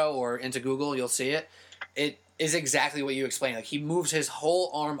free throw or into Google, you'll see it. It is exactly what you explained. Like he moves his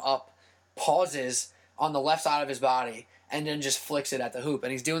whole arm up, pauses on the left side of his body, and then just flicks it at the hoop.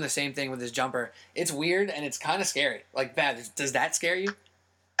 And he's doing the same thing with his jumper. It's weird and it's kind of scary. Like, Bad, does that scare you?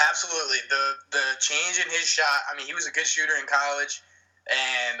 Absolutely. The change in his shot, I mean, he was a good shooter in college,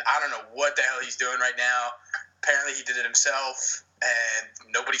 and I don't know what the hell he's doing right now. Apparently he did it himself, and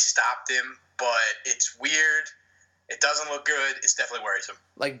nobody stopped him, but it's weird. It doesn't look good. It's definitely worrisome.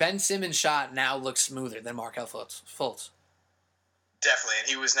 Like, Ben Simmons' shot now looks smoother than Markel Fultz. Definitely, and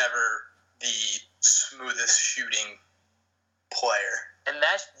he was never the smoothest shooting player. And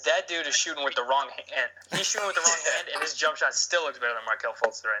that dude is shooting with the wrong hand. He's shooting with the wrong hand, and his jump shot still looks better than Markel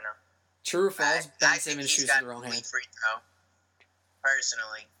Fultz right now. True or false? Ben I think Simmons he's shoots got with the wrong hand. free throw.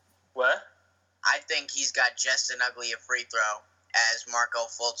 Personally, What? I think he's got just as ugly a free throw as Marco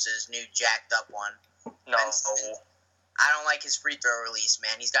Fultz's new jacked up one. No. I don't like his free throw release,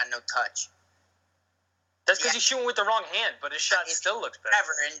 man. He's got no touch. That's because he's shooting with the wrong hand, but his shot still looks better.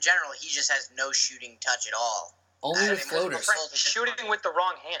 Whatever. In general, he just has no shooting touch at all. Only with floaters. Frank, he's shooting with the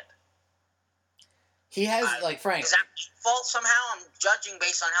wrong hand. He has, Frank. Is that fault somehow? I'm judging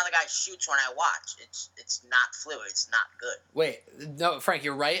based on how the guy shoots when I watch. It's not fluid. It's not good. Wait, no, Frank,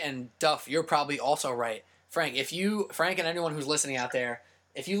 you're right, and Duff, you're probably also right. Frank, Frank and anyone who's listening out there,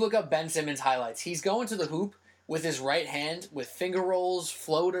 if you look up Ben Simmons highlights, he's going to the hoop with his right hand with finger rolls,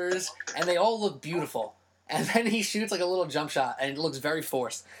 floaters, and they all look beautiful. And then he shoots like a little jump shot, and it looks very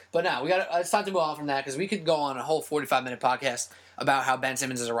forced. But now it's time to move on from that because we could go on a whole 45-minute podcast about how Ben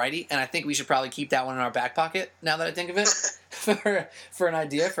Simmons is a righty, and I think we should probably keep that one in our back pocket. Now that I think of it, for an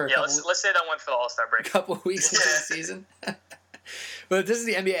idea for let's say that one for the All-Star break. A couple weeks into the season. But this is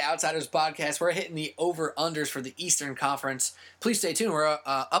the NBA Outsiders podcast. We're hitting the over-unders for the Eastern Conference. Please stay tuned. We're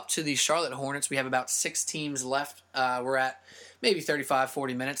up to the Charlotte Hornets. We have about 6 teams left. We're at maybe 35,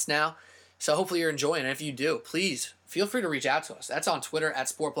 40 minutes now. So hopefully you're enjoying it. If you do, please feel free to reach out to us. That's on Twitter at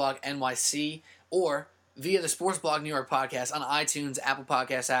SportblogNYC or via the Sports Blog New York podcast on iTunes, Apple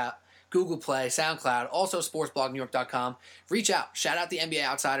Podcasts app, Google Play, SoundCloud, also sportsblognewyork.com. Reach out. Shout out the NBA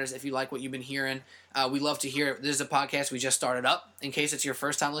Outsiders if you like what you've been hearing. We love to hear it. This is a podcast we just started up. In case it's your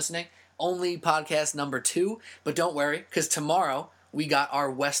first time listening, only podcast number 2. But don't worry, because tomorrow we got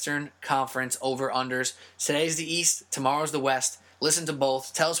our Western Conference over-unders. Today's the East, tomorrow's the West. Listen to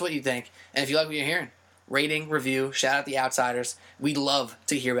both. Tell us what you think. And if you like what you're hearing, rating, review, shout out the Outsiders. We'd love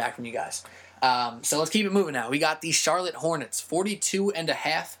to hear back from you guys. So let's keep it moving now. We got the Charlotte Hornets,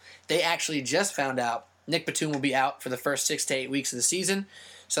 42.5. They actually just found out Nick Batum will be out for the first 6 to 8 weeks of the season.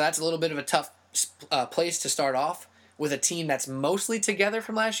 So that's a little bit of a tough place to start off with a team that's mostly together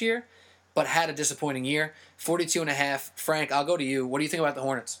from last year, but had a disappointing year. 42.5. Frank, I'll go to you. What do you think about the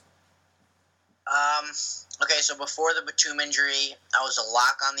Hornets? Okay, so before the Batum injury, I was a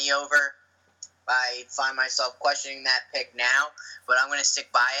lock on the over. I find myself questioning that pick now, but I'm going to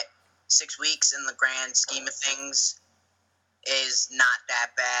stick by it. 6 weeks in the grand scheme of things is not that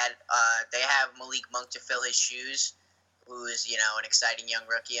bad. They have Malik Monk to fill his shoes, who is, an exciting young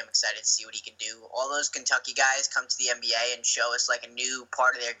rookie. I'm excited to see what he can do. All those Kentucky guys come to the NBA and show us like a new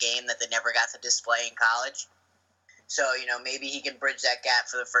part of their game that they never got to display in college. So, maybe he can bridge that gap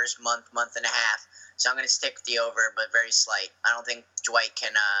for the first month and a half. So I'm going to stick with the over, but very slight. I don't think Dwight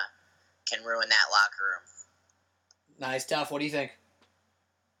can ruin that locker room. Nice, Duff. What do you think?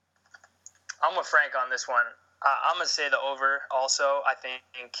 I'm with Frank on this one. I'm going to say the over also. I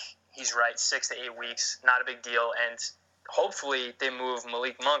think he's right. 6 to 8 weeks, not a big deal. And hopefully they move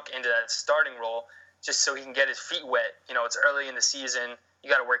Malik Monk into that starting role just so he can get his feet wet. It's early in the season. You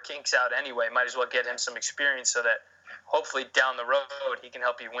got to work kinks out anyway. Might as well get him some experience so that hopefully down the road he can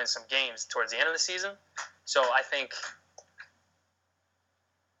help you win some games towards the end of the season. So I think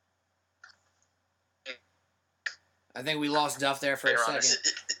we lost Duff there for a second.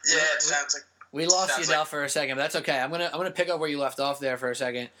 Yeah, it sounds like we lost you, Duff, for a second, but that's okay. I'm gonna pick up where you left off there for a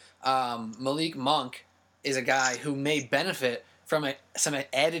second. Malik Monk is a guy who may benefit from some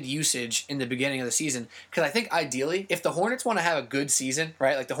added usage in the beginning of the season, because I think ideally, if the Hornets want to have a good season,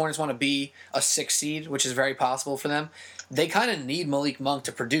 right, like the Hornets want to be a 6th seed, which is very possible for them, they kind of need Malik Monk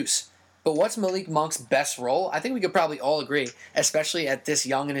to produce. But what's Malik Monk's best role? I think we could probably all agree, especially at this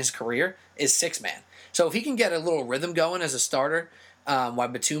young in his career, is 6-man. So if he can get a little rhythm going as a starter while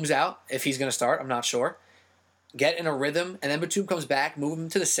Batum's out, if he's going to start, I'm not sure. get in a rhythm, and then Batum comes back, move him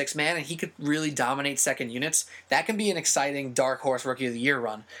to the 6-man, and he could really dominate second units. That can be an exciting dark horse Rookie of the Year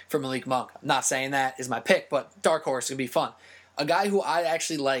run for Malik Monk. I'm not saying that is my pick, but dark horse can be fun. A guy who I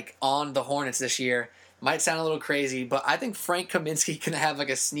actually like on the Hornets this year might sound a little crazy, but I think Frank Kaminsky can have like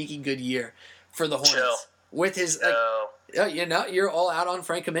a sneaky good year for the Hornets. Chill. With his, you're all out on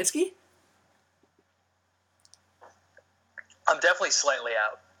Frank Kaminsky? I'm definitely slightly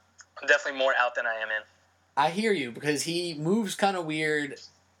out. I'm definitely more out than I am in. I hear you, because he moves kind of weird.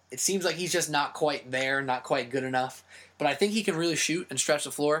 It seems like he's just not quite there, not quite good enough. But I think he can really shoot and stretch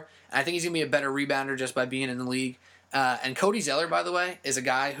the floor. And I think he's going to be a better rebounder just by being in the league. And Cody Zeller, by the way, is a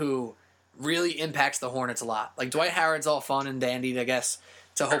guy who really impacts the Hornets a lot. Like, Dwight Howard's all fun and dandy, I guess,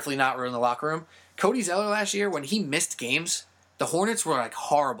 to hopefully not ruin the locker room. Cody Zeller last year, when he missed games, the Hornets were, like,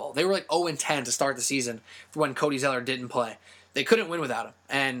 horrible. They were, like, 0-10 to start the season when Cody Zeller didn't play. They couldn't win without him.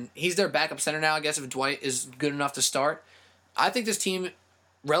 And he's their backup center now, I guess, if Dwight is good enough to start. I think this team,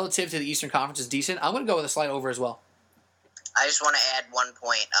 relative to the Eastern Conference, is decent. I'm going to go with a slight over as well. I just want to add one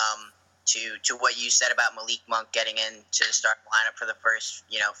point to what you said about Malik Monk getting into the starting lineup for the first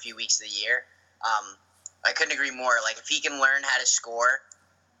few weeks of the year. I couldn't agree more. Like, if he can learn how to score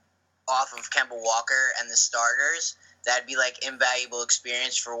off of Kemba Walker and the starters, that'd be like invaluable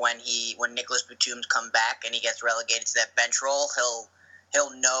experience for when Nicholas Batum's come back and he gets relegated to that bench role.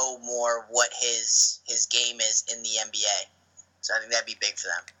 He'll know more what his game is in the NBA. So I think that'd be big for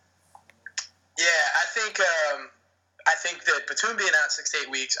them. Yeah, I think that Batum being out 6 to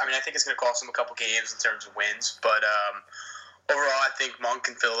 8 weeks, I think it's going to cost him a couple games in terms of wins, but overall I think Monk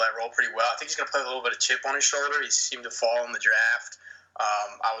can fill that role pretty well. I think he's going to play with a little bit of chip on his shoulder. He seemed to fall in the draft.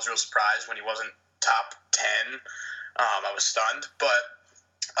 I was real surprised when he wasn't top 10. I was stunned, but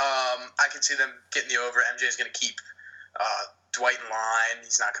I can see them getting the over. MJ is going to keep Dwight in line.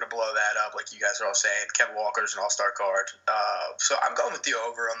 He's not going to blow that up like you guys are all saying. Kevin Walker's an all-star card, so I'm going with the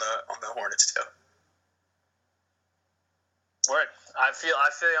over on the Hornets too. Word. I feel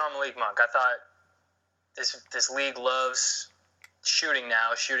you on Malik Monk. I thought this league loves shooting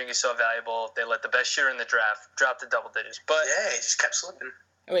now. Shooting is so valuable. They let the best shooter in the draft drop to double digits, but Yeah, he just kept slipping.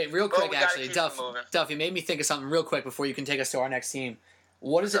 Wait, real quick, we gotta actually, keep it moving. Duff, you made me think of something real quick before you can take us to our next team.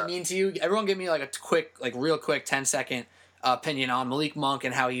 What does it mean to you? Everyone give me real quick 10-second opinion on Malik Monk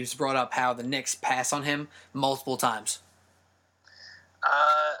and how he's brought up how the Knicks pass on him multiple times.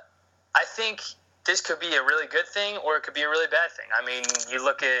 I think this could be a really good thing or it could be a really bad thing. You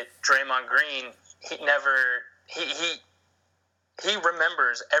look at Draymond Green, he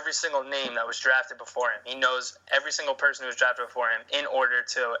remembers every single name that was drafted before him. He knows every single person who was drafted before him in order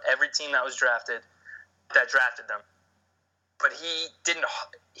to every team that was drafted that drafted them. But he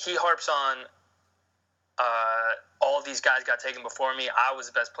harps on all of these guys got taken before me. I was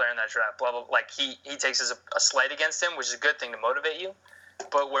the best player in that draft, blah, blah, blah. Like, he takes as a slight against him, which is a good thing to motivate you.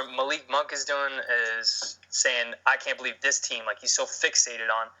 But what Malik Monk is doing is saying, I can't believe this team, like, he's so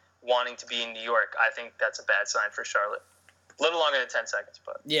fixated on wanting to be in New York. I think that's a bad sign for Charlotte. A little longer than 10 seconds,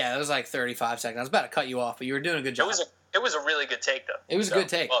 but Yeah, it was like 35 seconds. I was about to cut you off, but you were doing a good job. it was a really good take, though. It was a good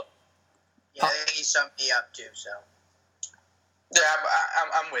take. Well, Yeah, I think he summed me up too. So Yeah,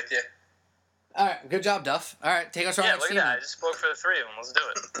 I'm with you. All right, good job, Duff. All right, take us to our yeah, next look team. at that. I just spoke for the three of them. Let's do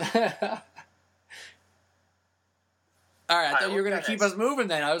it. All right, I thought right, you were what going to we keep got us moving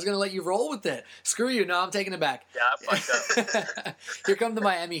then. I was going to let you roll with it. Screw you. No, I'm taking it back. Yeah, I fucked up. Here come the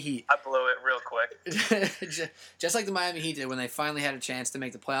Miami Heat. I blew it real quick. Just like the Miami Heat did when they finally had a chance to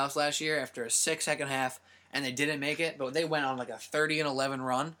make the playoffs last year after a 6-second half, and they didn't make it, but they went on like a 30-11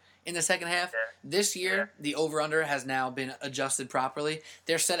 run in the second half. Yeah. This year, the over-under has now been adjusted properly.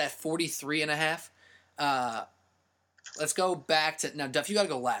 They're set at 43.5. Let's go back to now. Duff, you got to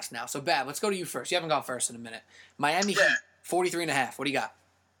go last now. So, Bab, let's go to you first. You haven't gone first in a minute. Miami Yeah. Heat, 43.5. What do you got?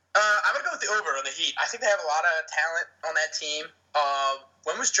 I'm going to go with the over on the Heat. I think they have a lot of talent on that team.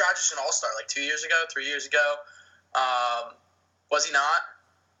 When was Dragic an All-Star? Like 2 years ago, 3 years ago? Was he not?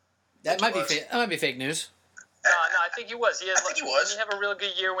 That think might he be that might be fake news. No, I think he was. I think he was. Didn't he have a really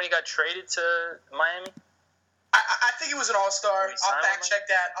good year when he got traded to Miami? I think he was an all-star. Did he I'll sign fact check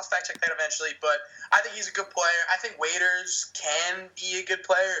that. Eventually. But I think he's a good player. I think Waiters can be a good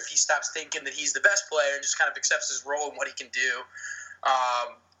player if he stops thinking that he's the best player and just kind of accepts his role and what he can do.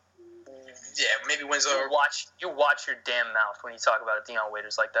 Yeah, maybe Winslow. You watch your damn mouth when you talk about Dion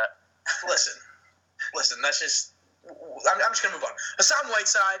Waiters like that. Listen. That's just. I'm just gonna move on. Hassan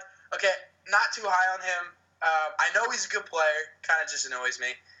Whiteside. Okay, not too high on him. I know he's a good player. Kind of just annoys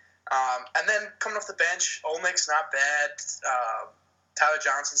me. And then coming off the bench, Olnick's not bad. Tyler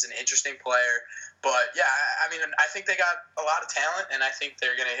Johnson's an interesting player. But, yeah, I think they got a lot of talent, and I think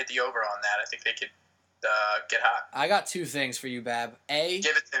they're going to hit the over on that. I think they could get hot. I got two things for you, Bab. Give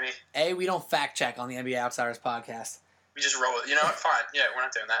it to me. We don't fact check on the NBA Outsiders podcast. We just roll it. You know what? Fine. Yeah, we're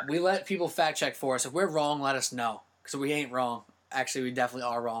not doing that. We let people fact check for us. If we're wrong, let us know. Because we ain't wrong. Actually, we definitely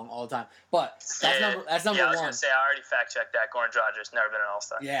are wrong all the time. But that's number I was one. going to say, I already fact-checked that. Goran Dragic's never been an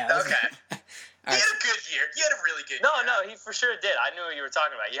All-Star. Yeah. Okay. He had a good year. He had a really good year. No, he for sure did. I knew what you were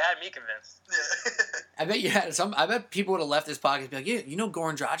talking about. You had me convinced. I bet you had some. I bet people would have left this podcast and be like, "Yeah, you know,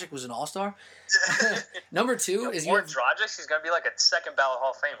 Goran Dragic was an All-Star." Number two is Goran Dragic. He's going to be like a second ballot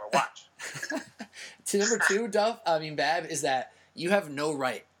Hall of Famer. Watch. To number two, Bab, is that you have no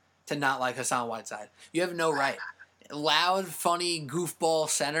right to not like Hassan Whiteside. You have no right. Loud, funny, goofball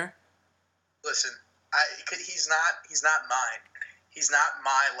center. Listen, he's not mine. He's not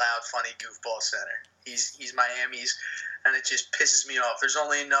my loud, funny goofball center. He's Miami's, and it just pisses me off. There's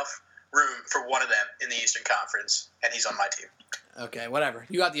only enough room for one of them in the Eastern Conference, and he's on my team. Okay, whatever.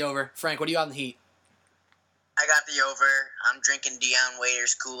 You got the over. Frank, what do you got in the Heat? I got the over. I'm drinking Dion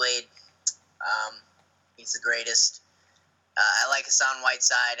Waiters Kool-Aid. He's the greatest. I like Hassan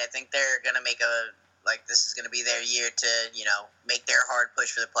Whiteside. I think they're going to make this is going to be their year to, make their hard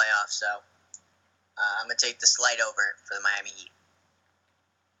push for the playoffs. So I'm going to take the slight over for the Miami Heat.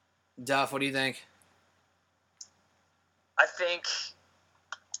 Duff, what do you think? I think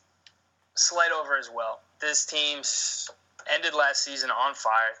slight over as well. This team ended last season on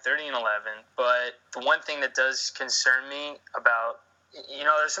fire, 30-11. But the one thing that does concern me about,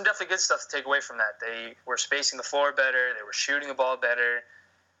 there's some definitely good stuff to take away from that. They were spacing the floor better. They were shooting the ball better.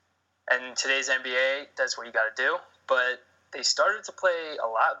 And in today's NBA, that's what you got to do. But they started to play a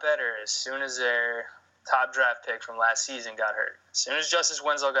lot better as soon as their top draft pick from last season got hurt. As soon as Justice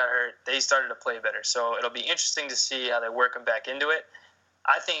Winslow got hurt, they started to play better. So it'll be interesting to see how they work him back into it.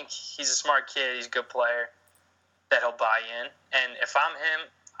 I think he's a smart kid. He's a good player that he'll buy in. And if I'm him,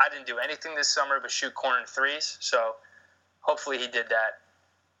 I didn't do anything this summer but shoot corner threes. So hopefully he did that.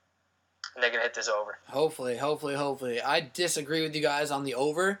 And they can hit this over. Hopefully. I disagree with you guys on the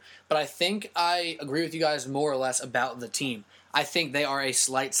over, but I think I agree with you guys more or less about the team. I think they are a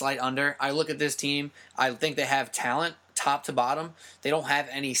slight under. I look at this team. I think they have talent top to bottom. They don't have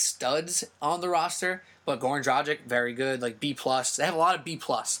any studs on the roster, but Goran Dragic, very good, like B+. They have a lot of B+.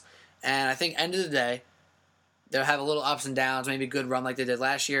 And I think end of the day, they'll have a little ups and downs, maybe a good run like they did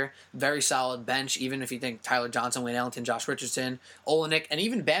last year. Very solid bench, even if you think Tyler Johnson, Wayne Ellington, Josh Richardson, Olenek, and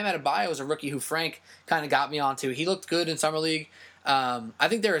even Bam Adebayo is a rookie who Frank kind of got me onto. He looked good in Summer League. I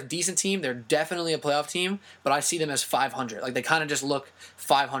think they're a decent team. They're definitely a playoff team, but I see them as 500. Like, they kind of just look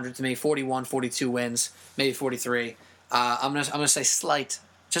 500 to me, 41, 42 wins, maybe 43. I'm gonna say slight,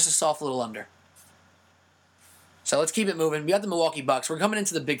 just a soft little under. So let's keep it moving. We got the Milwaukee Bucks. We're coming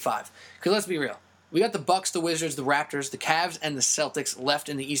into the Big Five. Because let's be real. We got the Bucks, the Wizards, the Raptors, the Cavs, and the Celtics left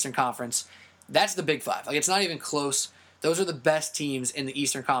in the Eastern Conference. That's the Big Five. Like, it's not even close. Those are the best teams in the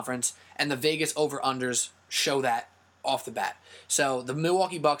Eastern Conference, and the Vegas over-unders show that off the bat. So the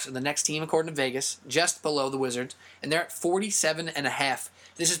Milwaukee Bucks are the next team, according to Vegas, just below the Wizards, and they're at 47.5.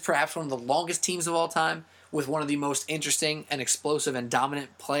 This is perhaps one of the longest teams of all time, with one of the most interesting and explosive and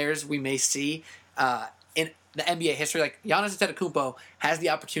dominant players we may see in the NBA history. Like, Giannis Antetokounmpo has the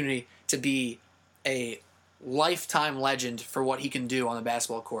opportunity to be a lifetime legend for what he can do on the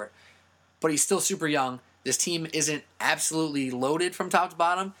basketball court. But he's still super young. This team isn't absolutely loaded from top to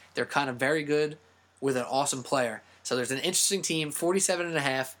bottom. They're kind of very good with an awesome player. So there's an interesting team,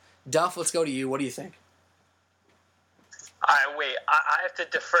 47.5. Duff, let's go to you. What do you think? All right, wait. I have to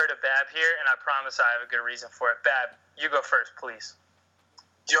defer to Bab here, and I promise I have a good reason for it. Bab, you go first, please.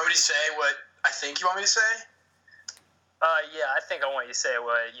 Do you want me to say what I think you want me to say? Yeah, I think I want you to say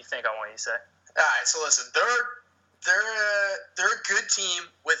what you think I want you to say. All right, so listen, they're a good team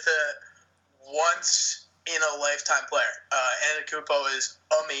with a once in a lifetime player. Antetokounmpo is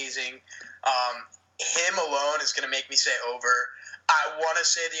amazing. Him alone is going to make me say over. I want to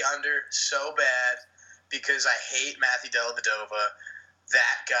say the under so bad because I hate Matthew Dellavedova.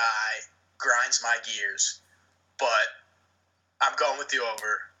 That guy grinds my gears, but I'm going with the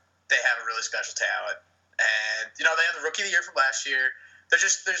over. They have a really special talent, and they have the Rookie of the Year from last year.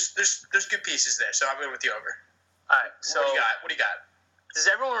 There's good pieces there, so I'm going with the over. All right. So what do you got? Does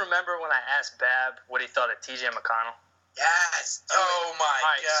everyone remember when I asked Bab what he thought of T.J. McConnell? Yes. Oh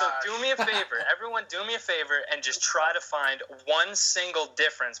my God. So do me a favor, everyone. Do me a favor and just try to find one single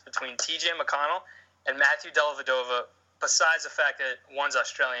difference between T.J. McConnell and Matthew Dellavedova, besides the fact that one's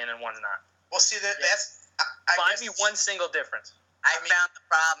Australian and one's not. Well, see that's. Find me one single difference. I found the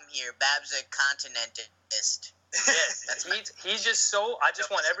problem here. Bab's a continentalist. Yes, he's just so. I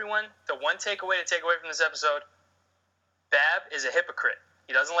just want everyone. The one takeaway to take away from this episode: Bab is a hypocrite.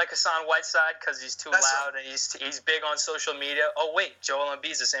 He doesn't like Hassan Whiteside because he's too loud and he's big on social media. Oh, wait, Joel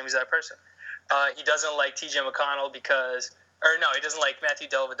Embiid's the same exact person. He doesn't like T.J. McConnell he doesn't like Matthew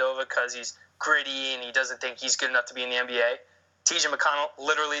Dellavedova because he's gritty and he doesn't think he's good enough to be in the NBA. T.J. McConnell,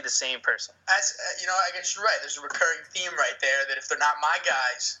 literally the same person. That's, I guess you're right. There's a recurring theme right there that if they're not my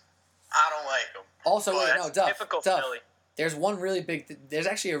guys, I don't like them. Also, Duff. Typical Philly. There's there's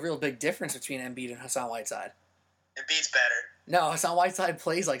actually a real big difference between Embiid and Hassan Whiteside. Embiid's better. No, Hassan Whiteside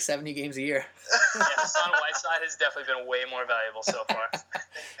plays like 70 games a year. Yeah, Hassan Whiteside has definitely been way more valuable so far.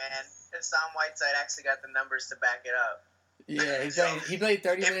 Man, Hassan Whiteside actually got the numbers to back it up. Yeah, he played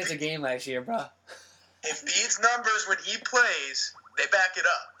 30 minutes a game last year, bro. Embiid's numbers when he plays, they back it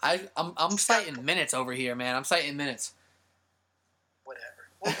up. I'm citing minutes over here, man. I'm citing minutes. Whatever.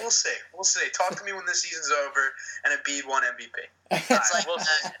 We'll see. We'll see. Talk to me when this season's over and Embiid won MVP. It's like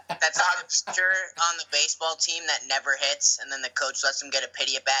that's a pitcher on the baseball team that never hits, and then the coach lets him get a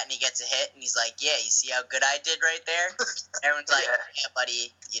pity at bat, and he gets a hit, and he's like, "Yeah, you see how good I did right there?" Everyone's like, "Yeah,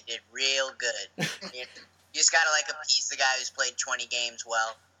 buddy, you did real good." You just gotta appease the guy who's played 20 games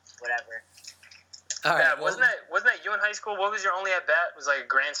well, whatever. All right, wasn't that you in high school? What was your only at bat? It was like a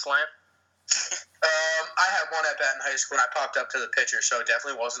grand slam. I had one at bat in high school, and I popped up to the pitcher, so it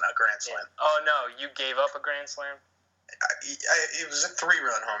definitely wasn't a grand slam. Yeah. Oh no, you gave up a grand slam. It was a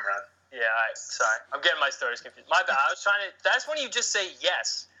 3-run home run. Yeah, sorry, I'm getting my stories confused. My bad. I was trying to. That's when you just say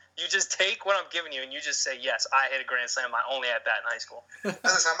yes. You just take what I'm giving you, and you just say yes. I hit a grand slam. My only at bat in high school.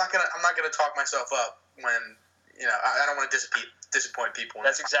 Listen, I'm not gonna talk myself up when I don't want to disappoint people.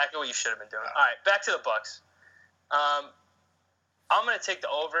 That's exactly what you should have been doing. All right, back to the Bucks. I'm gonna take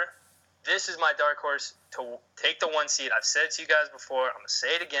the over. This is my dark horse to take the 1 seed. I've said it to you guys before. I'm going to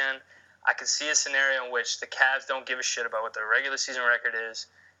say it again. I can see a scenario in which the Cavs don't give a shit about what their regular season record is,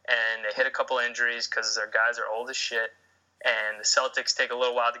 and they hit a couple injuries because their guys are old as shit, and the Celtics take a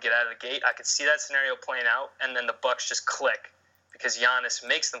little while to get out of the gate. I could see that scenario playing out, and then the Bucks just click because Giannis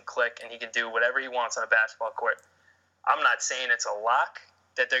makes them click, and he can do whatever he wants on a basketball court. I'm not saying it's a lock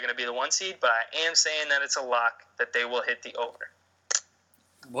that they're going to be the 1 seed, but I am saying that it's a lock that they will hit the over.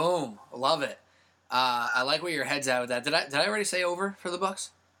 Boom. Love it. I like where your head's at with that. Did I already say over for the Bucks?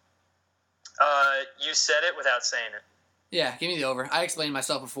 You said it without saying it. Yeah, give me the over. I explained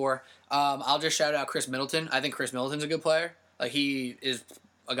myself before. I'll just shout out Chris Middleton. I think Chris Middleton's a good player. He is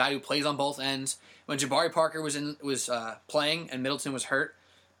a guy who plays on both ends. When Jabari Parker was playing and Middleton was hurt,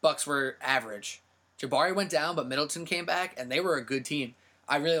 Bucks were average. Jabari went down, but Middleton came back, and they were a good team.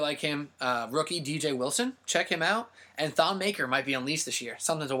 I really like him. Rookie DJ Wilson, check him out. And Thon Maker might be unleashed this year.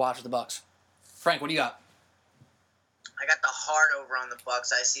 Something to watch with the Bucks. Frank, what do you got? I got the hard over on the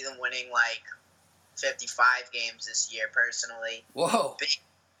Bucks. I see them winning 55 games this year, personally. Whoa. Big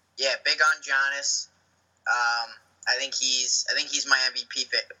on Giannis. I think he's my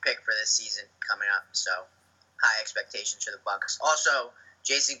MVP pick for this season coming up. So high expectations for the Bucks. Also,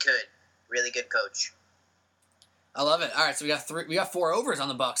 Jason Kidd, really good coach. I love it. All right, so we got 4 overs on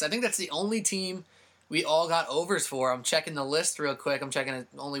the Bucks. I think that's the only team we all got overs for. I'm checking the list real quick. I'm checking it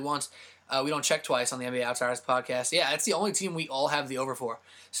only once. We don't check twice on the NBA Outsiders podcast. Yeah, that's the only team we all have the over for.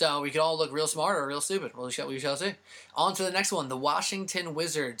 So we could all look real smart or real stupid. We shall see. On to the next one. The Washington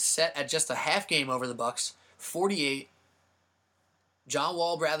Wizards set at just a half game over the Bucks. 48. John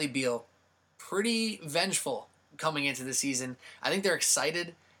Wall, Bradley Beal. Pretty vengeful coming into the season. I think they're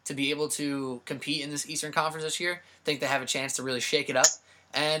excited to be able to compete in this Eastern Conference this year. I think they have a chance to really shake it up.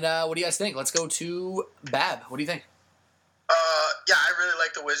 And what do you guys think? Let's go to Bab. What do you think? Yeah, I really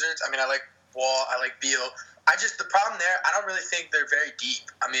like the Wizards. I mean, I like Wall. I like Beal. The problem there, I don't really think they're very deep.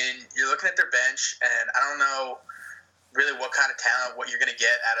 I mean, you're looking at their bench, and I don't know really what kind of talent, what you're going to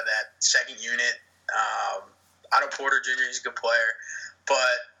get out of that second unit. Otto Porter Jr., he's a good player.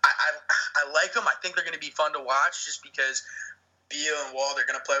 But I like them. I think they're going to be fun to watch just because Beal and Wall, they're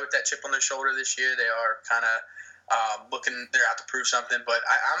going to play with that chip on their shoulder this year. They are kind of they're out to prove something. But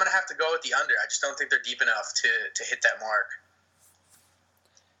I'm going to have to go with the under. I just don't think they're deep enough to hit that mark.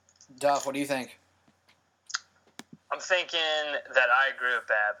 Duff, what do you think? I'm thinking that I agree with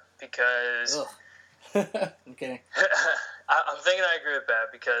Bab because... I'm kidding. I'm thinking I agree with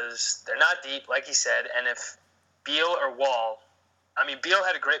Bab because they're not deep, like he said, and if Beal or Wall... I mean, Beal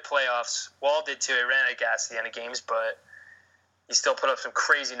had a great playoffs. Wall did too. He ran out of gas at the end of games, but he still put up some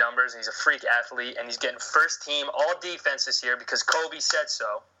crazy numbers, and he's a freak athlete, and he's getting first team all defense this year because Kobe said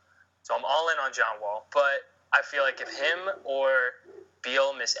so. So I'm all in on John Wall. But I feel like if him or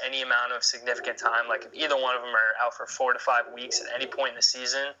Beal miss any amount of significant time, like if either one of them are out for 4 to 5 weeks at any point in the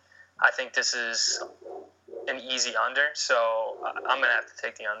season, I think this is an easy under. So I'm going to have to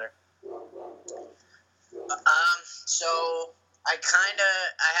take the under. So I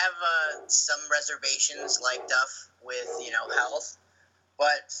have some reservations like Duff with, health.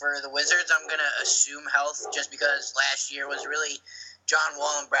 But for the Wizards, I'm going to assume health just because last year was really John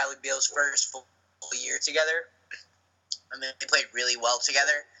Wall and Bradley Beal's first full year together. I mean, they played really well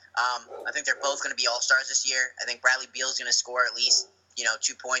together. I think they're both going to be all-stars this year. I think Bradley Beal's going to score at least,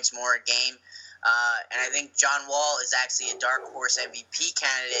 2 points more a game. And I think John Wall is actually a dark horse MVP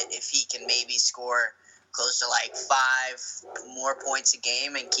candidate if he can maybe score close to like 5 more points a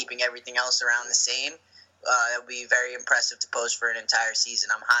game and keeping everything else around the same. That would be very impressive to post for an entire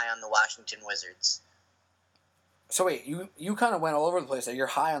season. I'm high on the Washington Wizards. So wait, you kind of went all over the place there. You're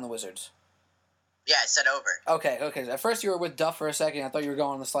high on the Wizards. Yeah, I said over. Okay. At first you were with Duff for a second. I thought you were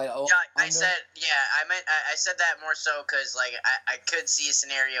going on the slight under. I said that more so because like I could see a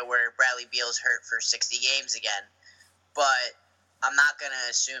scenario where Bradley Beal's hurt for 60 games again, but I'm not going to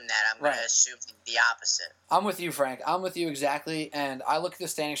assume that. I'm going to assume the opposite. I'm with you, Frank. I'm with you exactly. And I look at the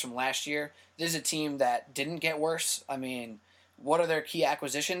standings from last year. This is a team that didn't get worse. I mean, what are their key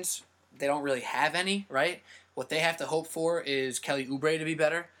acquisitions? They don't really have any, right? What they have to hope for is Kelly Oubre to be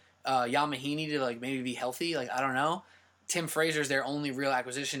better. Jan Mahinmi to maybe be healthy. I don't know. Tim Frazier's their only real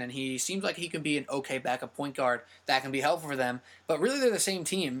acquisition, and he seems like he can be an okay backup point guard that can be helpful for them. But really, they're the same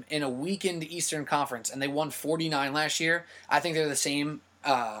team in a weakened Eastern Conference, and they won 49 last year. I think they're the same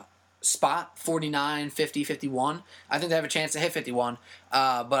spot, 49, 50, 51. I think they have a chance to hit 51.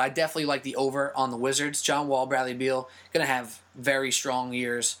 But I definitely like the over on the Wizards. John Wall, Bradley Beal, going to have very strong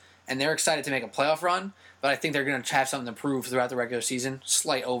years, and they're excited to make a playoff run. But I think they're going to have something to prove throughout the regular season.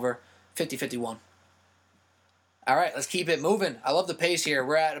 Slight over, 50-51. All right, let's keep it moving. I love the pace here.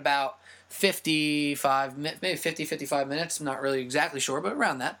 We're at about 55 minutes. I'm not really exactly sure, but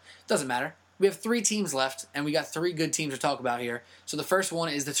around that. Doesn't matter. We have 3 teams left, and we got 3 good teams to talk about here. So the first one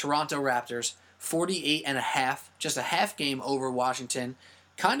is the Toronto Raptors, 48.5, just a half game over Washington.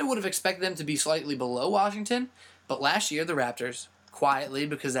 Kind of would have expected them to be slightly below Washington, but last year the Raptors, quietly,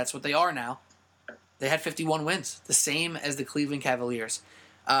 because that's what they are now, they had 51 wins, the same as the Cleveland Cavaliers.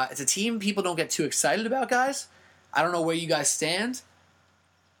 It's a team people don't get too excited about, guys. I don't know where you guys stand,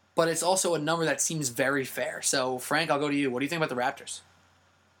 but it's also a number that seems very fair. So, Frank, I'll go to you. What do you think about the Raptors?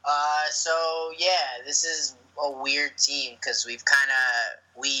 This is a weird team because we've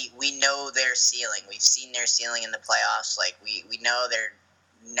we know their ceiling. We've seen their ceiling in the playoffs. We know they're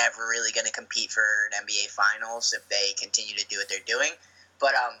never really going to compete for an NBA Finals if they continue to do what they're doing.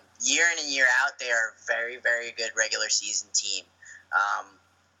 But year in and year out, they are a very, very good regular season team.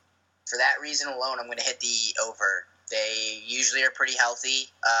 For that reason alone, I'm going to hit the over. They usually are pretty healthy.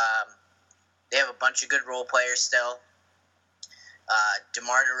 They have a bunch of good role players still.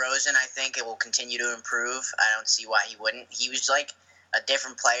 DeMar DeRozan, I think it will continue to improve. I don't see why he wouldn't. He was like a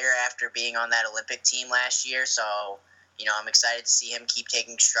different player after being on that Olympic team last year. So, I'm excited to see him keep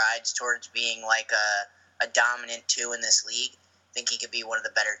taking strides towards being like a dominant 2 in this league. I think he could be one of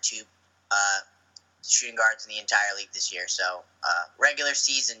the better 2 shooting guards in the entire league this year. So, regular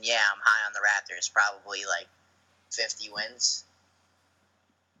season, I'm high on the Raptors. Probably like 50 wins.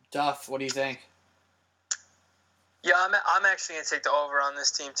 Duff, what do you think? Yeah, I'm actually going to take the over on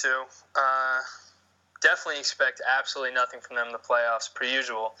this team too. Definitely expect absolutely nothing from them in the playoffs, per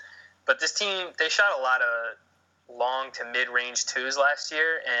usual. But this team, they shot a lot of long to mid-range 2s last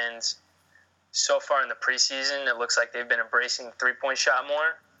year, and so far in the preseason, it looks like they've been embracing the three-point shot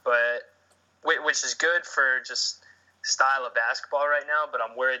more, which is good for just style of basketball right now, but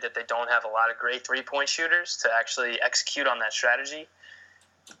I'm worried that they don't have a lot of great three-point shooters to actually execute on that strategy.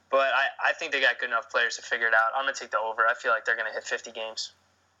 But I think they got good enough players to figure it out. I'm going to take the over. I feel like they're going to hit 50 games.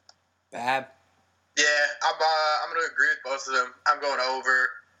 Bab? Yeah, I'm going to agree with both of them. I'm going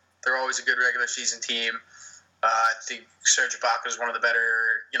over. They're always a good regular season team. I think Serge Ibaka is one of the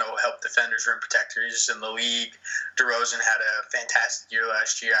better, help defenders, rim protectors in the league. DeRozan had a fantastic year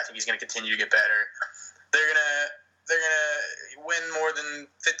last year. I think he's going to continue to get better. They're gonna win more than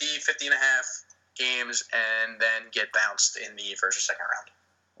 50 and a half games and then get bounced in the first or second round.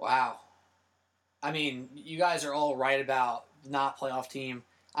 Wow. I mean, you guys are all right about not playoff team.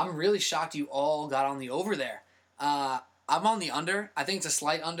 I'm really shocked you all got on the over there. I'm on the under. I think it's a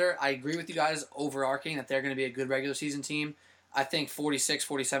slight under. I agree with you guys overarching that they're going to be a good regular season team. I think 46,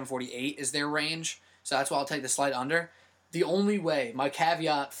 47, 48 is their range. So that's why I'll take the slight under. The only way, my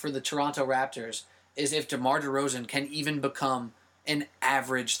caveat for the Toronto Raptors, is if DeMar DeRozan can even become an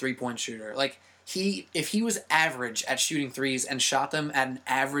average three-point shooter. If he was average at shooting threes and shot them at an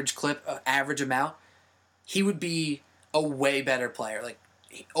average clip, average amount, he would be a way better player.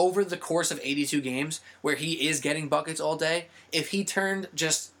 Over the course of 82 games, where he is getting buckets all day, if he turned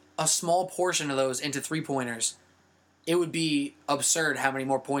just a small portion of those into three-pointers, it would be absurd how many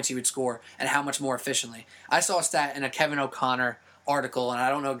more points he would score and how much more efficiently. I saw a stat in a Kevin O'Connor article, and I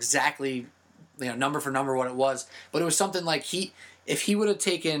don't know exactly, number for number what it was, but it was something like if he would have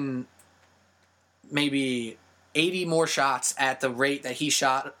taken maybe 80 more shots at the rate that he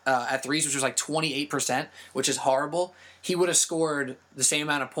shot at threes, which was like 28%, which is horrible, he would have scored the same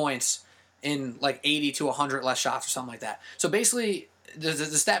amount of points in like 80 to 100 less shots or something like that. So basically, the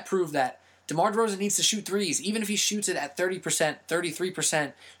stat proved that DeMar DeRozan needs to shoot threes. Even if he shoots it at 30%,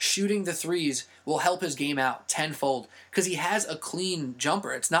 33%, shooting the threes will help his game out tenfold because he has a clean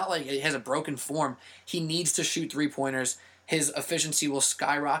jumper. It's not like it has a broken form. He needs to shoot three-pointers. His efficiency will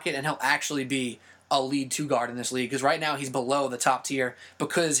skyrocket, and he'll actually be a lead two guard in this league because right now he's below the top tier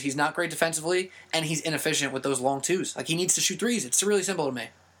because he's not great defensively and he's inefficient with those long twos. Like, he needs to shoot threes. It's really simple to me.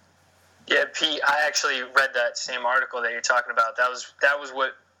 Yeah, Pete, I actually read that same article that you're talking about. That was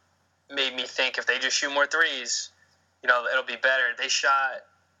what made me think if they just shoot more threes, it'll be better. They shot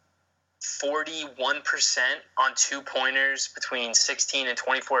 41% on two-pointers between 16 and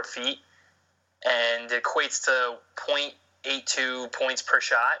 24 feet, and it equates to 0.82 points per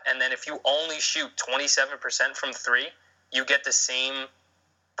shot. And then if you only shoot 27% from three, you get the same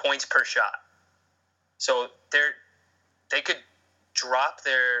points per shot. So they could drop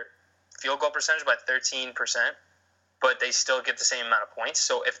their field goal percentage by 13%, but they still get the same amount of points.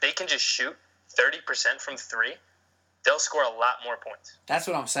 So if they can just shoot 30% from three, they'll score a lot more points. That's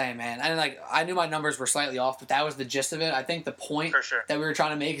what I'm saying, man. And I knew my numbers were slightly off, but that was the gist of it. I think the point For sure. that we were trying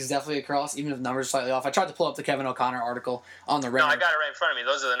to make is definitely across, even if the numbers are slightly off. I tried to pull up the Kevin O'Connor article on the Ringer. No, I got it right in front of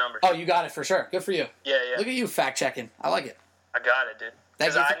me. Those are the numbers. Oh, you got it for sure. Good for you. Yeah. Look at you fact checking. I like it. I got it, dude.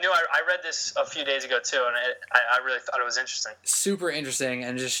 Because I read this a few days ago too, and I really thought it was interesting. Super interesting,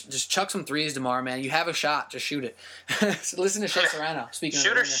 and just chuck some threes tomorrow, man. You have a shot, just shoot it. So listen to Shea Serrano. Speaking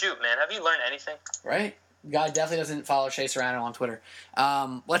shoot of or shoot, man. Have you learned anything? Right? Guy definitely doesn't follow Shea Serrano on Twitter.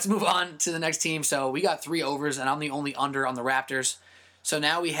 Let's move on to the next team. So we got 3 overs, and I'm the only under on the Raptors. So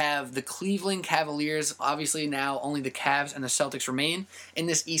now we have the Cleveland Cavaliers. Obviously now only the Cavs and the Celtics remain in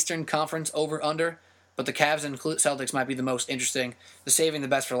this Eastern Conference over-under. But the Cavs and Celtics might be the most interesting. The saving the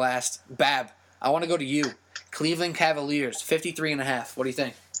best for last. Bab, I want to go to you. Cleveland Cavaliers, 53.5. What do you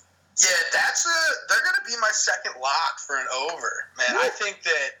think? Yeah, they're going to be my second lock for an over, man. I think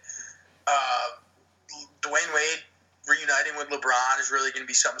that Dwayne Wade reuniting with LeBron is really going to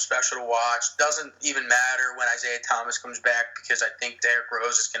be something special to watch. Doesn't even matter when Isaiah Thomas comes back because I think Derrick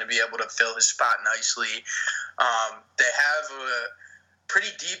Rose is going to be able to fill his spot nicely. They have a pretty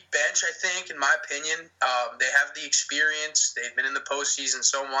deep bench, I think, in my opinion. They have the experience. They've been in the postseason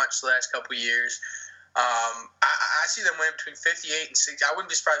so much the last couple of years. I see them winning between 58 and 60. I wouldn't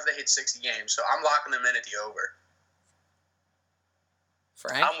be surprised if they hit 60 games. So I'm locking them in at the over.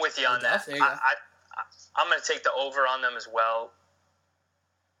 Frank? I'm with you on that. I'm going to take the over on them as well.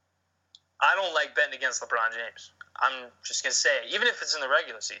 I don't like betting against LeBron James. I'm just going to say it. Even if it's in the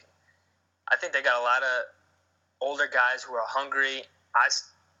regular season, I think they got a lot of older guys who are hungry.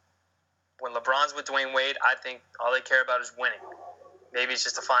 When LeBron's with Dwayne Wade, I think all they care about is winning. Maybe it's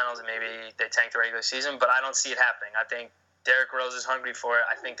just the finals and maybe they tank the regular season, but I don't see it happening. I think Derrick Rose is hungry for it.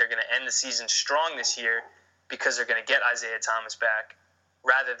 I think they're going to end the season strong this year because they're going to get Isaiah Thomas back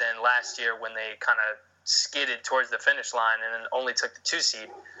rather than last year when they kind of skidded towards the finish line and then only took the 2 seed.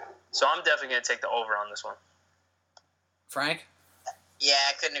 So I'm definitely going to take the over on this one. Frank? Yeah,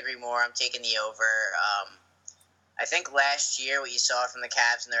 I couldn't agree more. I'm taking the over. I think last year what you saw from the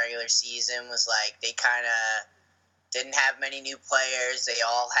Cavs in the regular season was like they kind of didn't have many new players. They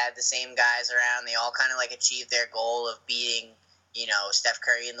all had the same guys around. They all kind of like achieved their goal of beating, Steph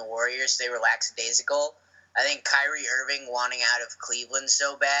Curry and the Warriors. They were lackadaisical. I think Kyrie Irving wanting out of Cleveland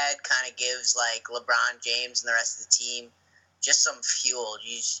so bad kind of gives like LeBron James and the rest of the team just some fuel.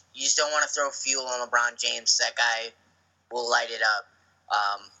 You just don't want to throw fuel on LeBron James. That guy will light it up.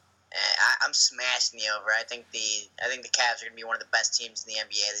 I'm smashing the over. I think the Cavs are going to be one of the best teams in the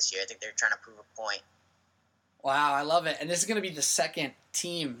NBA this year. I think they're trying to prove a point. Wow, I love it. And this is going to be the second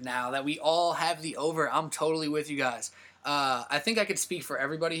team now that we all have the over. I'm totally with you guys. I think I could speak for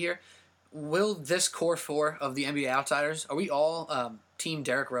everybody here. Will this core 4 of the NBA Outsiders, are we all team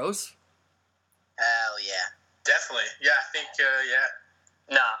Derrick Rose? Hell yeah. Definitely. Yeah, I think, yeah.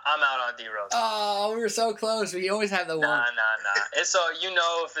 Nah, I'm out on D-Rose. Oh, we were so close. We always have the one. Nah. It's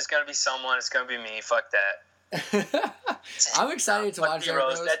if it's going to be someone, it's going to be me. Fuck that. I'm excited to watch Derrick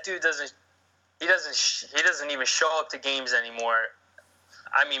Rose. That dude he doesn't even show up to games anymore.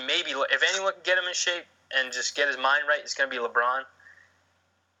 I mean, maybe if anyone can get him in shape and just get his mind right, it's going to be LeBron.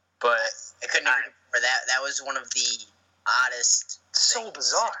 But I couldn't agree more. That was one of the oddest so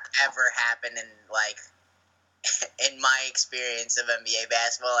bizarre ever happened in like in my experience of NBA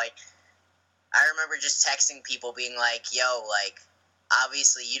basketball. Like, I remember just texting people being like, yo, like,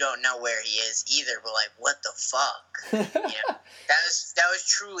 obviously you don't know where he is either, but like, what the fuck? That was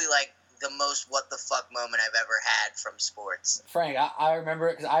truly like the most what the fuck moment I've ever had from sports. Frank, I remember,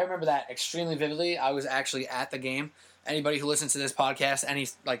 because I remember that extremely vividly. I was actually at the game. Anybody who listens to this podcast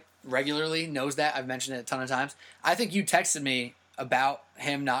regularly knows that. I've mentioned it a ton of times. I think you texted me about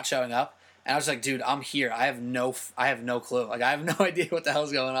him not showing up, and I was like, dude, I'm here. I have no clue. Like, I have no idea what the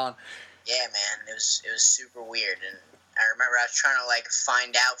hell's going on. Yeah, man, it was super weird, and I remember I was trying to like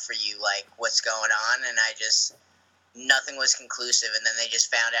find out for you like what's going on, and nothing was conclusive, and then they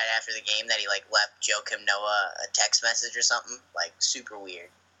just found out after the game that he like left Joakim Noah a text message or something. Like, super weird.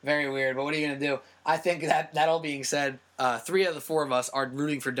 Very weird, but what are you going to do? I think that all being said, 3 out of the 4 of us are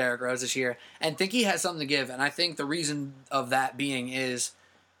rooting for Derrick Rose this year and think he has something to give. And I think the reason of that being is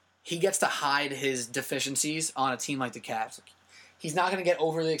he gets to hide his deficiencies on a team like the Cavs. He's not going to get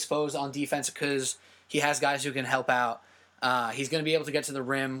overly exposed on defense because he has guys who can help out. He's going to be able to get to the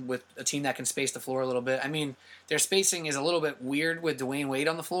rim with a team that can space the floor a little bit. I mean, their spacing is a little bit weird with Dwayne Wade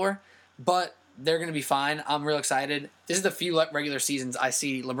on the floor, but they're going to be fine. I'm real excited. This is the few regular seasons I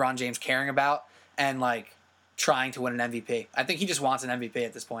see LeBron James caring about and, like, trying to win an MVP. I think he just wants an MVP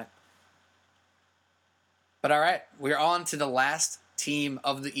at this point. But, all right, we're on to the last team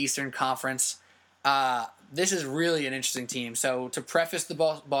of the Eastern Conference. This is really an interesting team. So, to preface the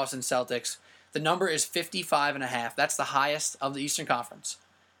Boston Celtics, the number is 55.5. That's the highest of the Eastern Conference.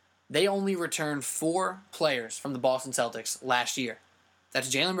 They only returned 4 players from the Boston Celtics last year. That's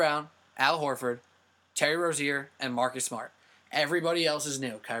Jaylen Brown, Al Horford, Terry Rozier, and Marcus Smart. Everybody else is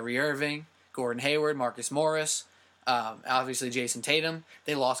new. Kyrie Irving, Gordon Hayward, Marcus Morris, obviously Jason Tatum.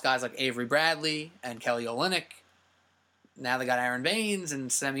 They lost guys like Avery Bradley and Kelly Olynyk. Now they got Aaron Baines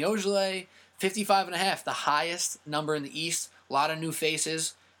and Semi Ojeleye. 55.5, the highest number in the East. A lot of new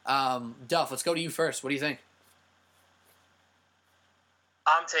faces. Duff, let's go to you first. What do you think?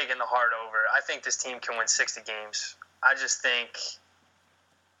 I'm taking the hard over. I think this team can win 60 games. I just think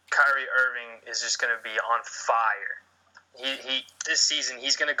Kyrie Irving is just going to be on fire. He this season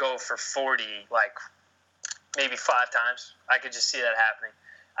he's going to go for 40, like maybe 5 times. I could just see that happening.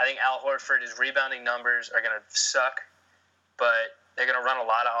 I think Al Horford, his rebounding numbers are going to suck, but they're going to run a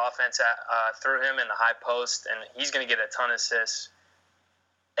lot of offense through him in the high post, and he's going to get a ton of assists.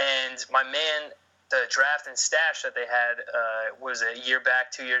 And my man, the draft and stash that they had, was it a year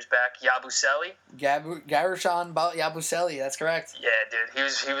back, 2 years back, Yabusele? Garishon Yabusele, that's correct. Yeah, dude.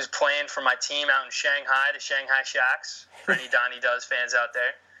 He was playing for my team out in Shanghai, the Shanghai Sharks, for any Donnie Does fans out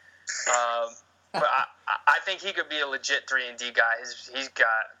there. But I think he could be a legit 3-and-D guy. He's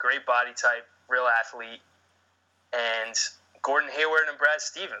got great body type, real athlete. And Gordon Hayward and Brad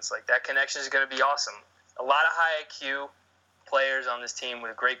Stevens, like, that connection is going to be awesome. A lot of high IQ players on this team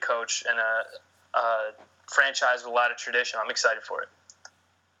with a great coach and a franchise with a lot of tradition. I'm excited for it.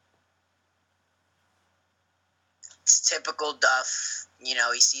 It's typical Duff. You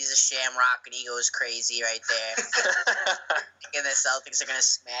know, he sees a shamrock and he goes crazy right there. And the Celtics are going to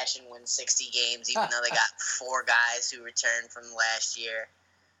smash and win 60 games, even though they got 4 guys who returned from last year.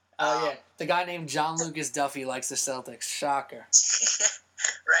 Oh, yeah. The guy named John Lucas Duffy likes the Celtics. Shocker.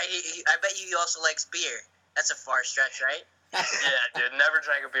 Right? I bet you he also likes beer. That's a far stretch, right? Yeah, dude. Never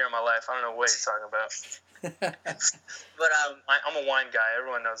drank a beer in my life. I don't know what you're talking about. But I'm a wine guy.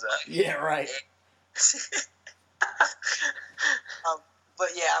 Everyone knows that. Yeah, right.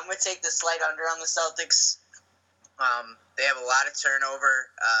 But yeah, I'm gonna take the slight under on the Celtics. They have a lot of turnover.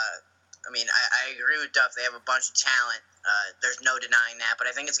 I mean, I agree with Duff. They have a bunch of talent. There's no denying that. But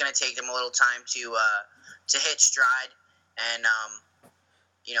I think it's gonna take them a little time to hit stride. And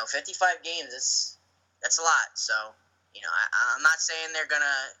 55 games. That's a lot. So. I'm not saying they're going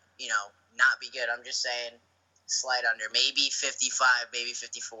to, not be good. I'm just saying slight under. Maybe 55, maybe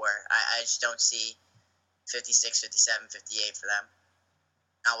 54. I just don't see 56, 57, 58 for them.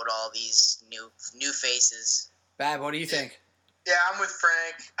 Not with all these new faces. Bab, what do you think? Yeah, I'm with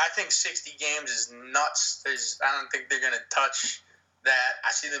Frank. I think 60 games is nuts. I don't think they're going to touch that.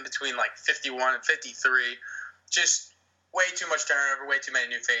 I see them between like 51 and 53. Just way too much turnover, way too many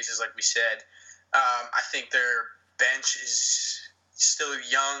new faces, like we said. I think their bench is still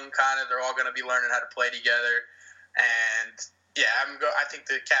young, kind of. They're all going to be learning how to play together. And, yeah, I think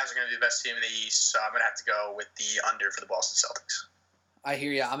the Cavs are going to be the best team in the East, so I'm going to have to go with the under for the Boston Celtics. I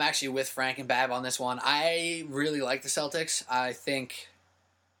hear you. I'm actually with Frank and Bab on this one. I really like the Celtics. I think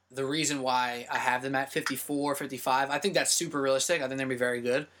the reason why I have them at 54, 55, I think that's super realistic. I think they're going to be very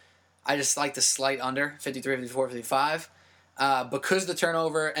good. I just like the slight under, 53, 54, 55. because of the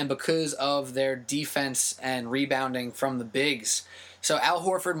turnover and because of their defense and rebounding from the bigs. So Al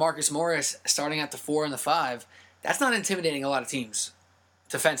Horford, Marcus Morris starting at the 4 and the 5, that's not intimidating a lot of teams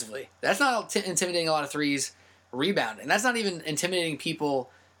defensively. That's not intimidating a lot of threes rebounding. That's not even intimidating people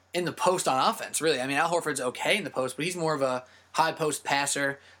in the post on offense, really. I mean, Al Horford's okay in the post, but he's more of a high post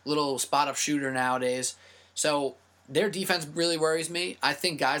passer, little spot-up shooter nowadays. So their defense really worries me. I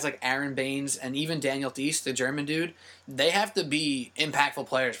think guys like Aaron Baines and even Daniel Theis, the German dude, they have to be impactful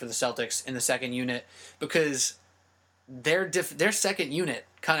players for the Celtics in the second unit because their second unit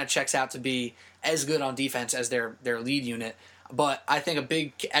kind of checks out to be as good on defense as their lead unit. But I think a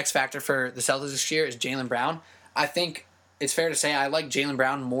big X factor for the Celtics this year is Jaylen Brown. I think it's fair to say I like Jaylen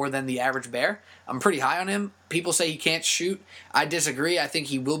Brown more than the average Bear. I'm pretty high on him. People say he can't shoot. I disagree. I think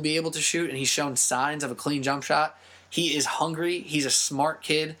he will be able to shoot, and he's shown signs of a clean jump shot. He is hungry. He's a smart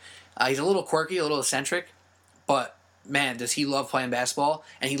kid. He's a little quirky, a little eccentric, but man, does he love playing basketball,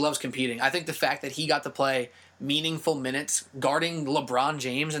 and he loves competing. I think the fact that he got to play meaningful minutes guarding LeBron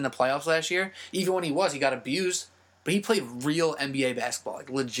James in the playoffs last year, even when he got abused, but he played real NBA basketball, like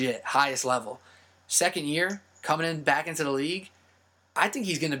legit, highest level. Second year, coming in back into the league, I think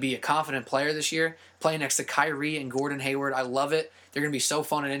he's going to be a confident player this year, playing next to Kyrie and Gordon Hayward. I love it. They're going to be so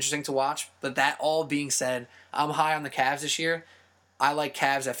fun and interesting to watch. But that all being said, I'm high on the Cavs this year. I like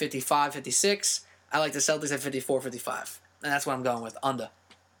Cavs at 55, 56. I like the Celtics at 54, 55. And that's what I'm going with, under.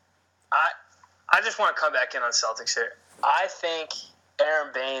 I just want to come back in on Celtics here. I think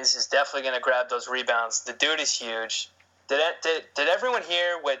Aaron Baines is definitely going to grab those rebounds. The dude is huge. Did everyone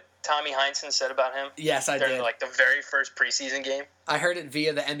hear what Tommy Heinsohn said about him? Yes, I during, did. Like the very first preseason game. I heard it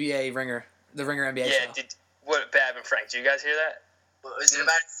via the NBA Ringer, the Ringer NBA show. Yeah, Bab and Frank, did you guys hear that? Was it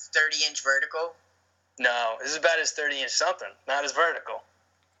about 30-inch vertical? No, this is about his 30-inch something, not his vertical.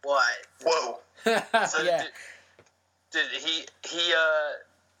 What? Whoa. So Yeah.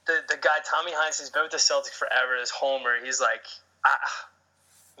 The guy Tommy Heinsohn's been with the Celtics forever. This homer, he's like,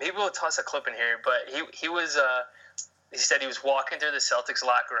 maybe we'll toss a clip in here, but he said he was walking through the Celtics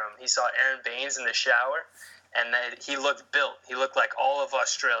locker room. He saw Aaron Baines in the shower, and he looked built. He looked like all of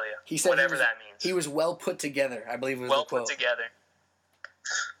Australia. He said whatever that means. He was well put together, I believe was well the quote. put together.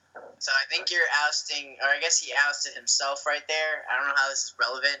 So I think you're ousting, or I guess he ousted himself right there. I don't know how this is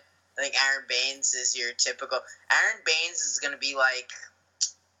relevant. I think Aaron Baines is your typical. Aaron Baines is going to be like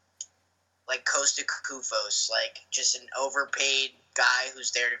Costa Kufos, like just an overpaid guy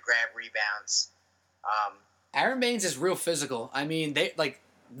who's there to grab rebounds. Aaron Baines is real physical. I mean,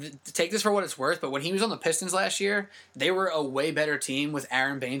 take this for what it's worth, but when he was on the Pistons last year, they were a way better team with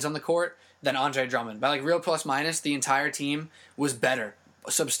Aaron Baines on the court than Andre Drummond. By real plus minus, the entire team was better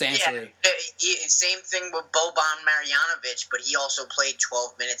substantially. Yeah, same thing with Boban Marjanovic, but he also played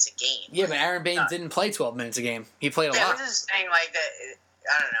 12 minutes a game. Yeah, but Aaron Baines didn't play 12 minutes a game. He played a Yeah, lot. I'm just saying that.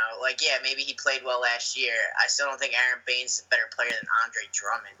 I don't know. Maybe he played well last year. I still don't think Aaron Baines is a better player than Andre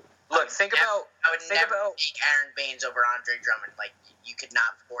Drummond. Look, I would never take Aaron Baines over Andre Drummond. You could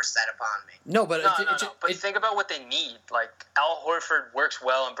not force that upon me. No, but But think about what they need. Like Al Horford works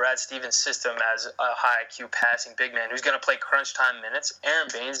well in Brad Stevens' system as a high IQ passing big man who's going to play crunch time minutes. Aaron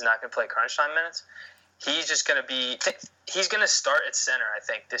Baines is not going to play crunch time minutes. He's just going to be. He's going to start at center, I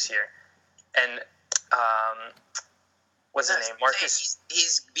think, this year. And what's his name? Marcus.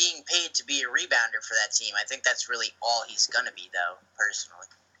 He's being paid to be a rebounder for that team. I think that's really all he's going to be, though. Personally.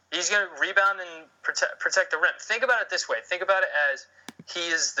 He's going to rebound and protect the rim. Think about it this way. Think about it as he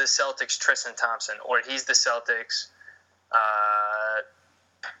is the Celtics' Tristan Thompson, or he's the Celtics'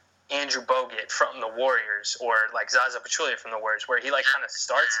 Andrew Bogut from the Warriors, or like Zaza Pachulia from the Warriors, where he kind of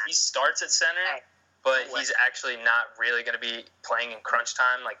starts. He starts at center, but he's actually not really going to be playing in crunch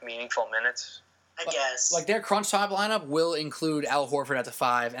time, like meaningful minutes. I guess. Their crunch time lineup will include Al Horford at the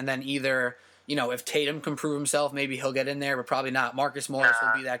 5, and then either, if Tatum can prove himself, maybe he'll get in there, but probably not. Marcus Morris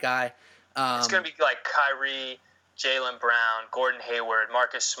will be that guy. It's going to be like Kyrie, Jaylen Brown, Gordon Hayward,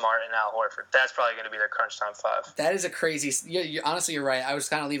 Marcus Smart, and Al Horford. That's probably going to be their crunch time 5. That is a crazy... honestly, you're right. I was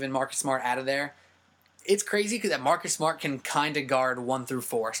kind of leaving Marcus Smart out of there. It's crazy because that Marcus Smart can kind of guard 1 through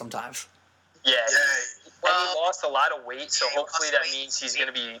 4 sometimes. Yeah. Well, and he lost a lot of weight, so hopefully that means he's going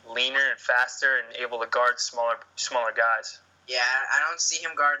to be leaner and faster and able to guard smaller guys. Yeah, I don't see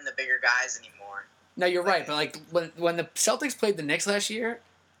him guarding the bigger guys anymore. No, you're right, but when the Celtics played the Knicks last year,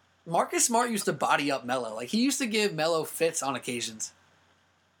 Marcus Smart used to body up Melo. He used to give Melo fits on occasions.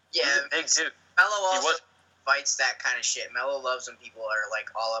 Yeah, He's a big dude. Melo also fights that kind of shit. Melo loves when people are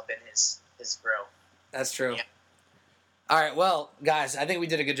all up in his grill. That's true. Yeah. All right, well, guys, I think we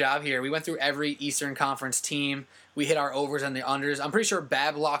did a good job here. We went through every Eastern Conference team. we hit our overs and the unders. I'm pretty sure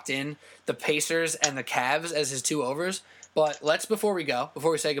Bab locked in the Pacers and the Cavs as his 2 overs. But before we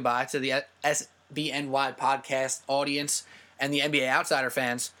say goodbye to the SBNY podcast audience and the NBA Outsider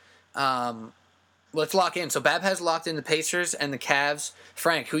fans, let's lock in. So Bab has locked in the Pacers and the Cavs.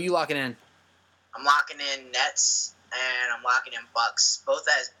 Frank, who are you locking in? I'm locking in Nets and I'm locking in Bucks. Both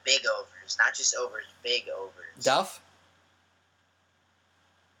as big overs, not just overs, big overs.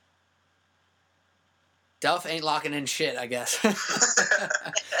 Duff ain't locking in shit, I guess.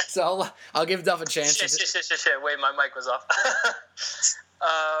 So I'll give Duff a chance. Shit. Wait, my mic was off.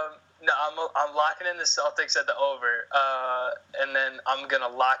 No, I'm locking in the Celtics at the over, and then I'm gonna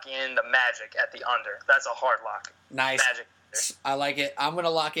lock in the Magic at the under. That's a hard lock. Nice. Magic. I like it. I'm gonna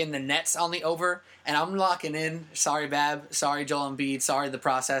lock in the Nets on the over, and I'm locking in. Sorry, Bab. Sorry, Joel Embiid. Sorry, the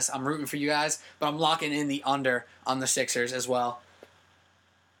process. I'm rooting for you guys, but I'm locking in the under on the Sixers as well.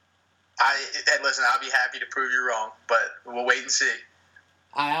 Listen, I'll be happy to prove you wrong, but we'll wait and see.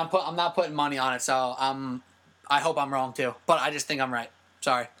 I'm not putting money on it, so I hope I'm wrong too. But I just think I'm right.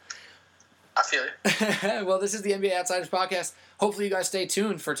 Sorry. I feel you. Well, this is the NBA Outsiders podcast. Hopefully, you guys stay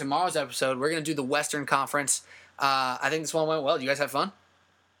tuned for tomorrow's episode. We're going to do the Western Conference. I think this one went well. Did you guys have fun?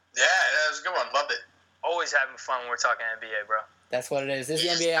 Yeah, that was a good one. Loved it. Always having fun when we're talking NBA, bro. That's what it is. This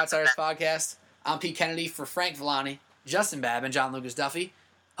is the NBA Outsiders podcast. I'm Pete Kennedy for Frank Villani, Justin Babb, and John Lucas Duffy.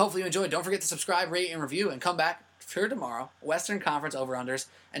 Hopefully you enjoyed. Don't forget to subscribe, rate, and review, and come back for tomorrow. Western Conference over-unders,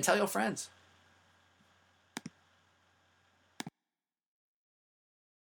 and tell your friends.